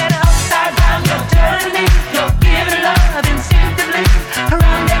 I said upside down, you turn me. You're giving love instinctively.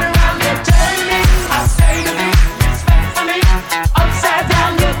 Around and around, you turn me. I say to be respectfully. Upside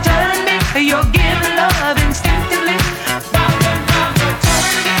down, you turn me. You're giving love instinctively. Round and round, you turn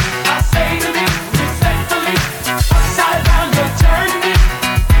me. I say to be respectfully. Upside down, you turn me.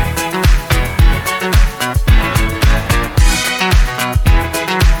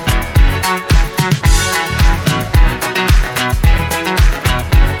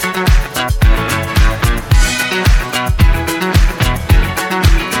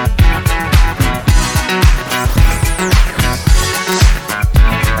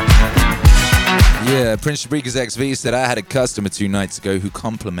 Yeah, Prince Shabrika's XV said I had a customer 2 nights ago who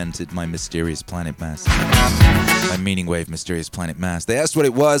complimented my Mysterious Planet mask. My Meaningwave Mysterious Planet mask. They asked what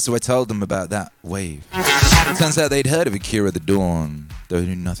it was, so I told them about that wave. It turns out they'd heard of Akira the Dawn, though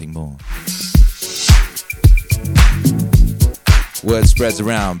knew nothing more. Word spreads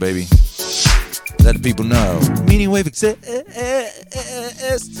around, baby. Let the people know. Meaningwave exists.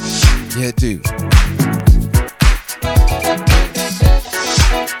 Yeah, it do.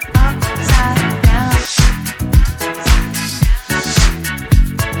 Upside down.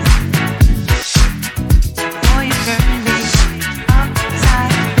 Boy, you turn me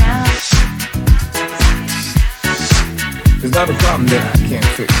upside down. It's not a problem that I can't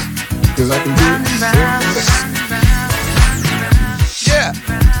fix, because I can do Round and round, it. Yeah.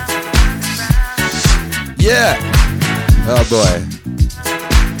 Yeah. Oh boy.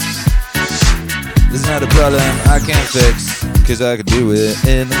 It's not a problem I can't fix, cause I can do it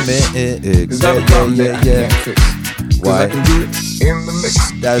in the mix. It's not a problem that I can't fix, because Why? I can do it in the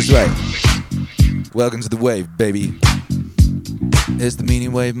mix. That's right. Welcome to the wave, baby. It's the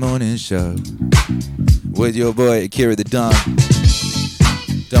Meaningwave Morning Show with your boy Akira the Don.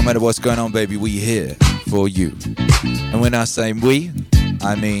 Don't matter what's going on, baby, we here for you. And when I say we,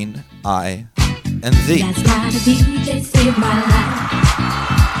 I mean I and thee. That's why the DJ saved my life.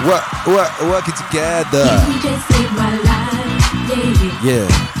 Working together. DJ saved my life. Yeah. Yeah.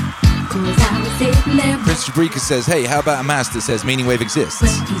 'Cause I was sitting there. Prince Shabrika says, hey, how about a mask that says Meaningwave exists?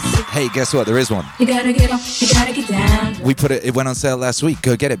 Hey, guess what? There is one. You gotta get up, you gotta get down. We put it went on sale last week.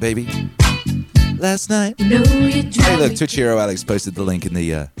 Go get it, baby. Last night. You know you Hey, drive look, me Twitch Hero Alex posted the link in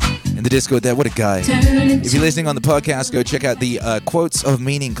the Discord there. What a guy. turn If into you're listening on the podcast, go check out the Quotes of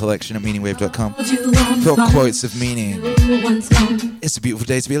Meaning collection at meaningwave.com. what you want For from quotes of meaning. you once gone. It's a beautiful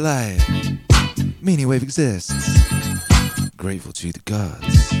day to be alive. Meaningwave exists. Grateful to the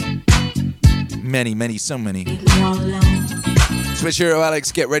gods. Many, many, so many. All alone. Twitch Hero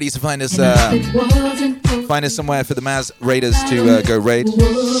Alex, get ready to find us And if it wasn't for find us somewhere for the Maz Raiders to go raid.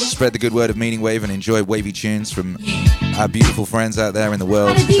 Spread the good word of Meaningwave and enjoy wavy tunes from our beautiful friends out there in the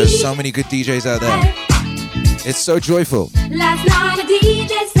world. There's so many good DJs out there. It's so joyful. Last night a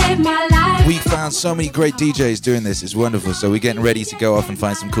DJ saved my life. We found so many great DJs doing this. It's wonderful. So we're getting ready to go off and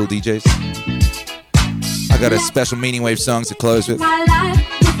find some cool DJs. I got a special Meaningwave song to close with.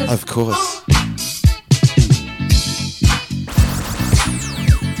 Of course.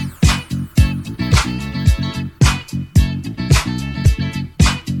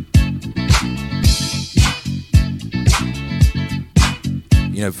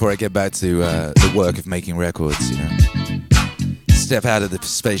 You know, before I get back to the work of making records, you know, step out of the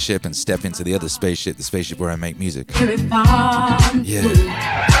spaceship and step into the other spaceship, the spaceship where I make music. Yeah.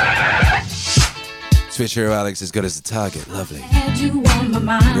 Twitch Hero Alex has got us a target. Lovely.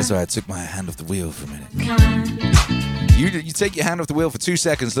 That's why I took my hand off the wheel for a minute. You take your hand off the wheel for 2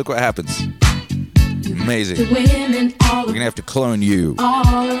 seconds, look what happens. Amazing. We're gonna have to clone you.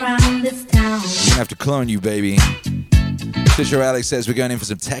 All around this town. We're gonna have to clone you, baby. Twitcher Alex says we're going in for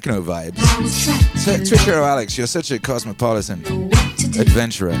some techno vibes. Twitcher Alex, you're such a cosmopolitan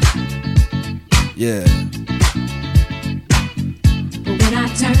adventurer. Yeah. When I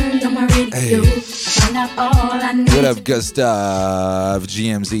turned on my radio, I found out all I knew. What up, Gustav?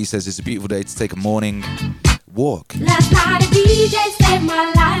 GMZ says it's a beautiful day to take a morning walk. Last night a DJ saved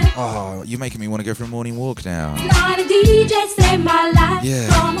my life. Oh, you're making me want to go for a morning walk now. Last night a DJ saved my life. Yeah.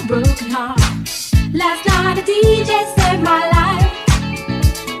 From a broken heart. Last night a DJ saved my life.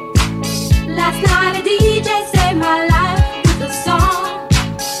 Last night a DJ saved my life with a song.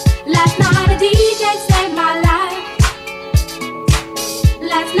 Last night a DJ saved my life.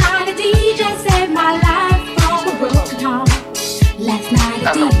 Last night a DJ saved my life from a broken heart. Last night a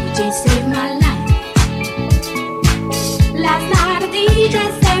DJ saved my life. Last night a DJ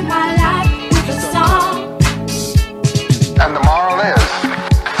saved my life with a song. And the moral is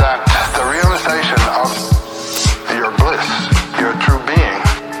that the realization of your bliss, your true being,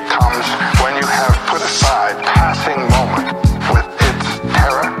 comes when you have put aside passing moment with its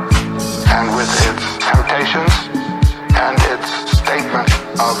terror and with its temptations and its statement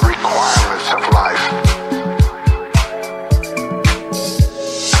of requirements of life.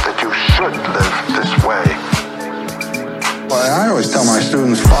 That you should live this way. Well, I always tell my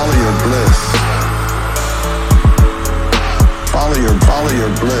students, follow your bliss. Follow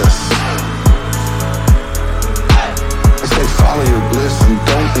your bliss. I say follow your bliss and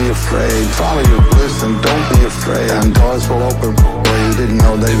don't be afraid. Follow your bliss and don't be afraid. And doors will open where you didn't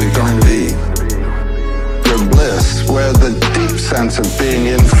know they were going to be. Your bliss, where the deep sense of being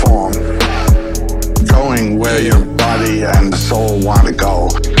informed, going where your body and soul want to go.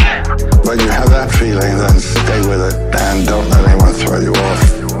 When you have that feeling, then stay with it and don't let anyone throw you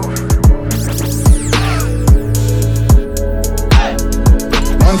off.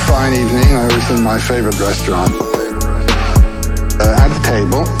 One fine evening, I was in my favorite restaurant. At a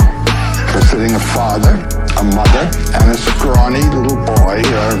table was sitting a father, a mother, and a scrawny little boy,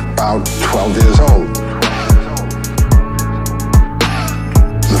 about 12 years old.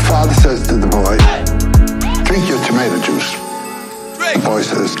 The father says to the boy, "Drink your tomato juice." The boy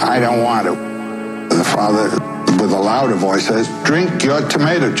says, "I don't want to." The father, with a louder voice, says, "Drink your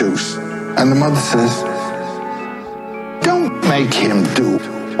tomato juice." And the mother says, "Don't make him do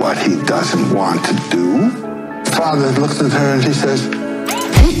what he doesn't want to do." Father looks at her and he says,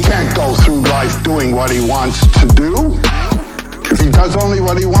 "He can't go through life doing what he wants to do. If he does only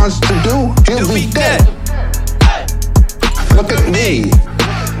what he wants to do, he'll be dead. Look at me.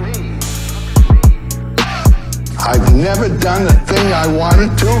 I've never done the thing I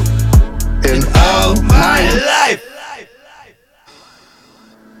wanted to in all my life."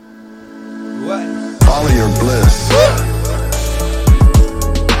 What? Follow your bliss.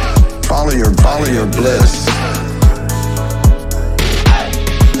 Follow your bliss.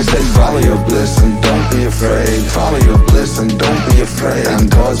 I say follow your bliss and don't be afraid. Follow your bliss and don't be afraid. And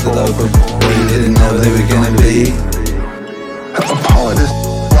doors will open where you didn't know they were gonna be. A poet is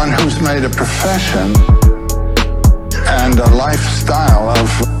one who's made a profession and a lifestyle of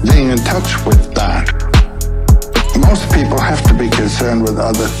being in touch with that. Most people have to be concerned with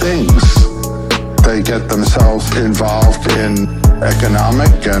other things. They get themselves involved in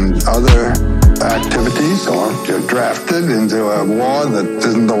economic and other activities, or you're drafted into a war that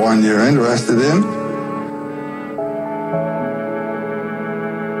isn't the one you're interested in.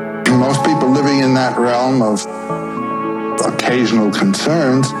 Most people living in that realm of occasional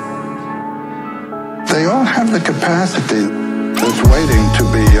concerns, they all have the capacity that's waiting to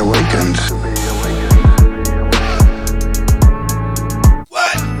be awakened.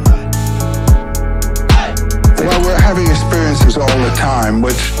 Well, we're having experiences all the time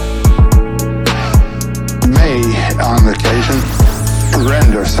which may, on the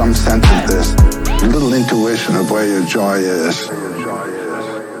some sense of this, a little intuition of where your joy is.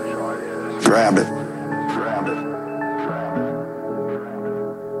 Grab it.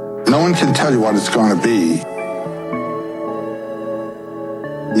 No one can tell you what it's going to be.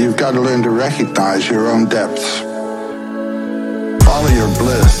 You've got to learn to recognize your own depths. Follow your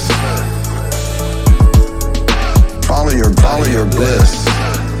bliss. Follow your bliss.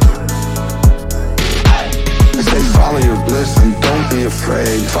 I say follow your bliss and don't be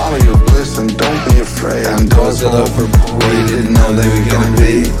afraid. Follow your bliss and don't be afraid. And doors will open where you didn't know they were gonna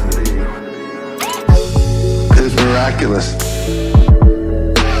be. It's miraculous.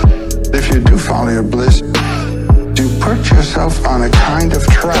 If you do follow your bliss, you put yourself on a kind of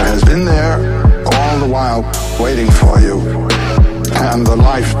track. It has been there all the while waiting for you. And the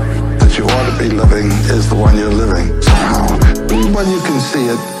life that you ought to be living is the one you're living somehow. When you can see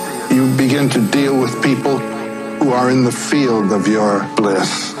it, you begin to deal with people who are in the field of your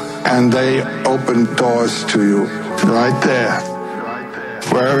bliss. And they open doors to you right there,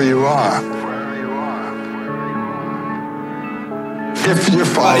 wherever you are. If you're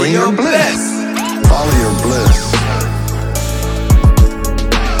following your bliss. Follow your bliss.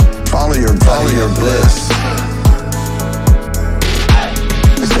 Follow your bliss.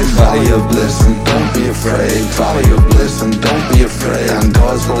 Follow your bliss and don't be afraid. Follow your bliss and don't be afraid. And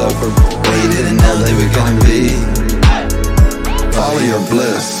doors will open where you didn't know they were gonna be. Follow your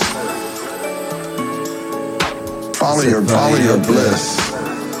bliss. Follow your bliss.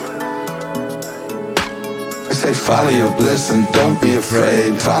 I say follow your bliss and don't be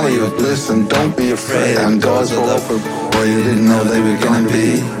afraid. Follow your bliss and don't be afraid. And doors will open where you didn't know they were gonna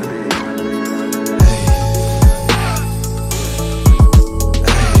be.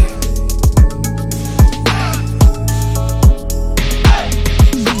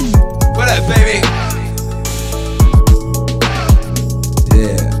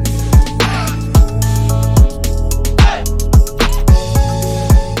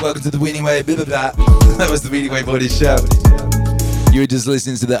 To the Meaningwave, blah, blah, blah. That was the Meaningwave Body Show. You were just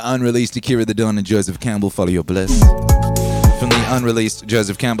listening to the unreleased Akira the Don and Joseph Campbell, Follow Your Bliss, from the unreleased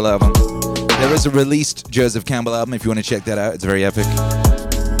Joseph Campbell album. There is a released Joseph Campbell album if you want to check that out. It's very epic.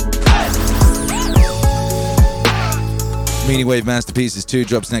 Meaningwave Masterpieces 2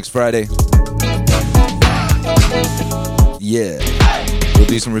 drops next Friday. Yeah. We'll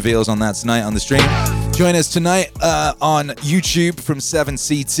do some reveals on that tonight on the stream. Join us tonight on YouTube from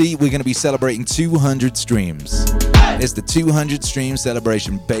 7CT. We're going to be celebrating 200 streams. It's the 200 stream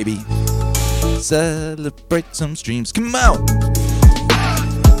celebration, baby. Celebrate some streams. Come on!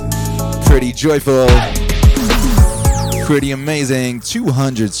 Pretty joyful. Pretty amazing.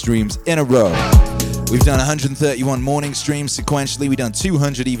 200 streams in a row. We've done 131 morning streams sequentially. We've done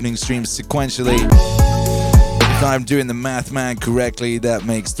 200 evening streams sequentially. If I'm doing the math, man, correctly, that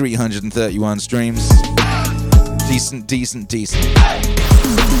makes 331 streams. Decent.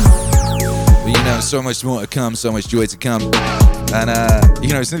 But you know, so much more to come, so much joy to come. And, you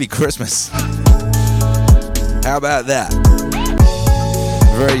know, it's nearly Christmas. How about that?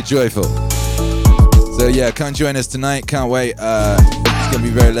 Very joyful. So, yeah, come join us tonight. Can't wait. It's going to be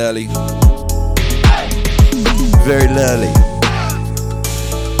very early. Very early.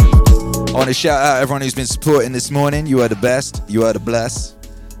 I want to shout out everyone who's been supporting this morning. You are the best. You are the blessed.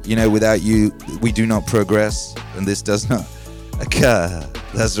 You know, without you, we do not progress. And this does not occur.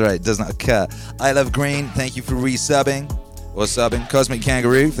 That's right, does not occur. I Love Green, thank you for resubbing. Or subbing. Cosmic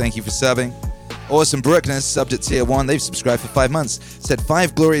Kangaroo, thank you for subbing. Awesome Brookness, subbed at tier 1. They've subscribed for 5 months. Said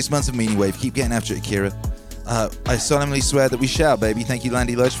 5 glorious months of Meaningwave. Keep getting after it, Akira. I solemnly swear that we shall, baby. Thank you,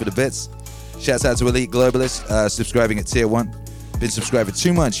 Landy Lush, for the bits. Shouts out to Elite Globalist, subscribing at tier 1. Been subscribed for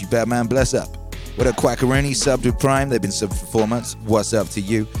 2 months, you bad man, bless up. What up, Quackaroni, subbed with Prime. They've been subbed for 4 months. What's up to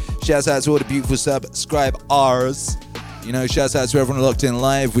you? Shouts out to all the beautiful subscribers. You know, shouts out to everyone locked in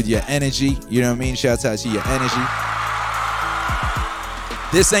live with your energy. You know what I mean? Shouts out to your energy.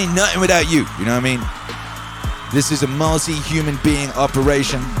 This ain't nothing without you. You know what I mean? This is a multi-human being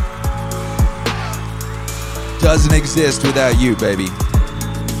operation. Doesn't exist without you, baby.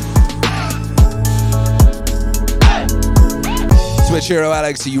 Twitch Hero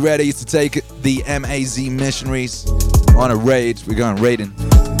Alex, are you ready to take the MAZ missionaries on a raid? We're going raiding.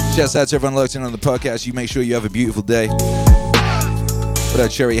 Shouts out to everyone locked in on the podcast. You make sure you have a beautiful day. What up,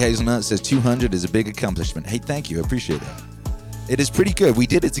 Cherry Hazelnut says 200 is a big accomplishment. Hey, thank you. I appreciate that. It is pretty good. We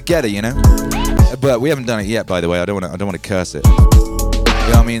did it together, you know. But we haven't done it yet, by the way. I don't want to curse it. You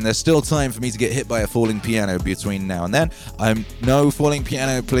know what I mean? There's still time for me to get hit by a falling piano between now and then. No falling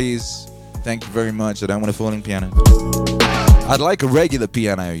piano, please. Thank you very much. I don't want a falling piano. I'd like a regular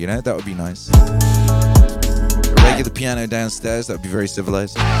piano, you know. That would be nice. A They get the piano downstairs. That would be very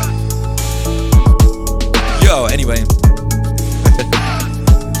civilized. Yo, anyway.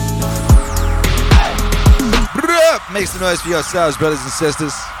 Make some noise for yourselves, brothers and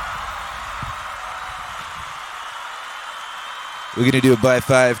sisters. We're going to do a by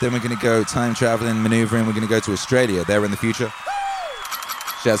 5, then we're going to go time traveling, maneuvering. We're going to go to Australia. There in the future.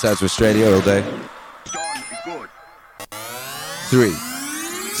 Shouts out to Australia all day. 3,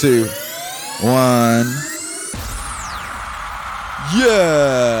 2, 1.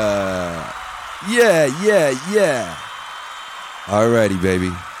 Yeah! Yeah! Alrighty,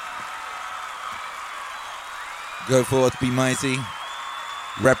 baby. Go forth, be mighty.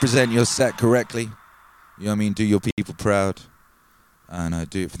 Represent your set correctly. You know what I mean? Do your people proud. And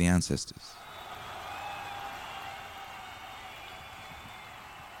do it for the ancestors.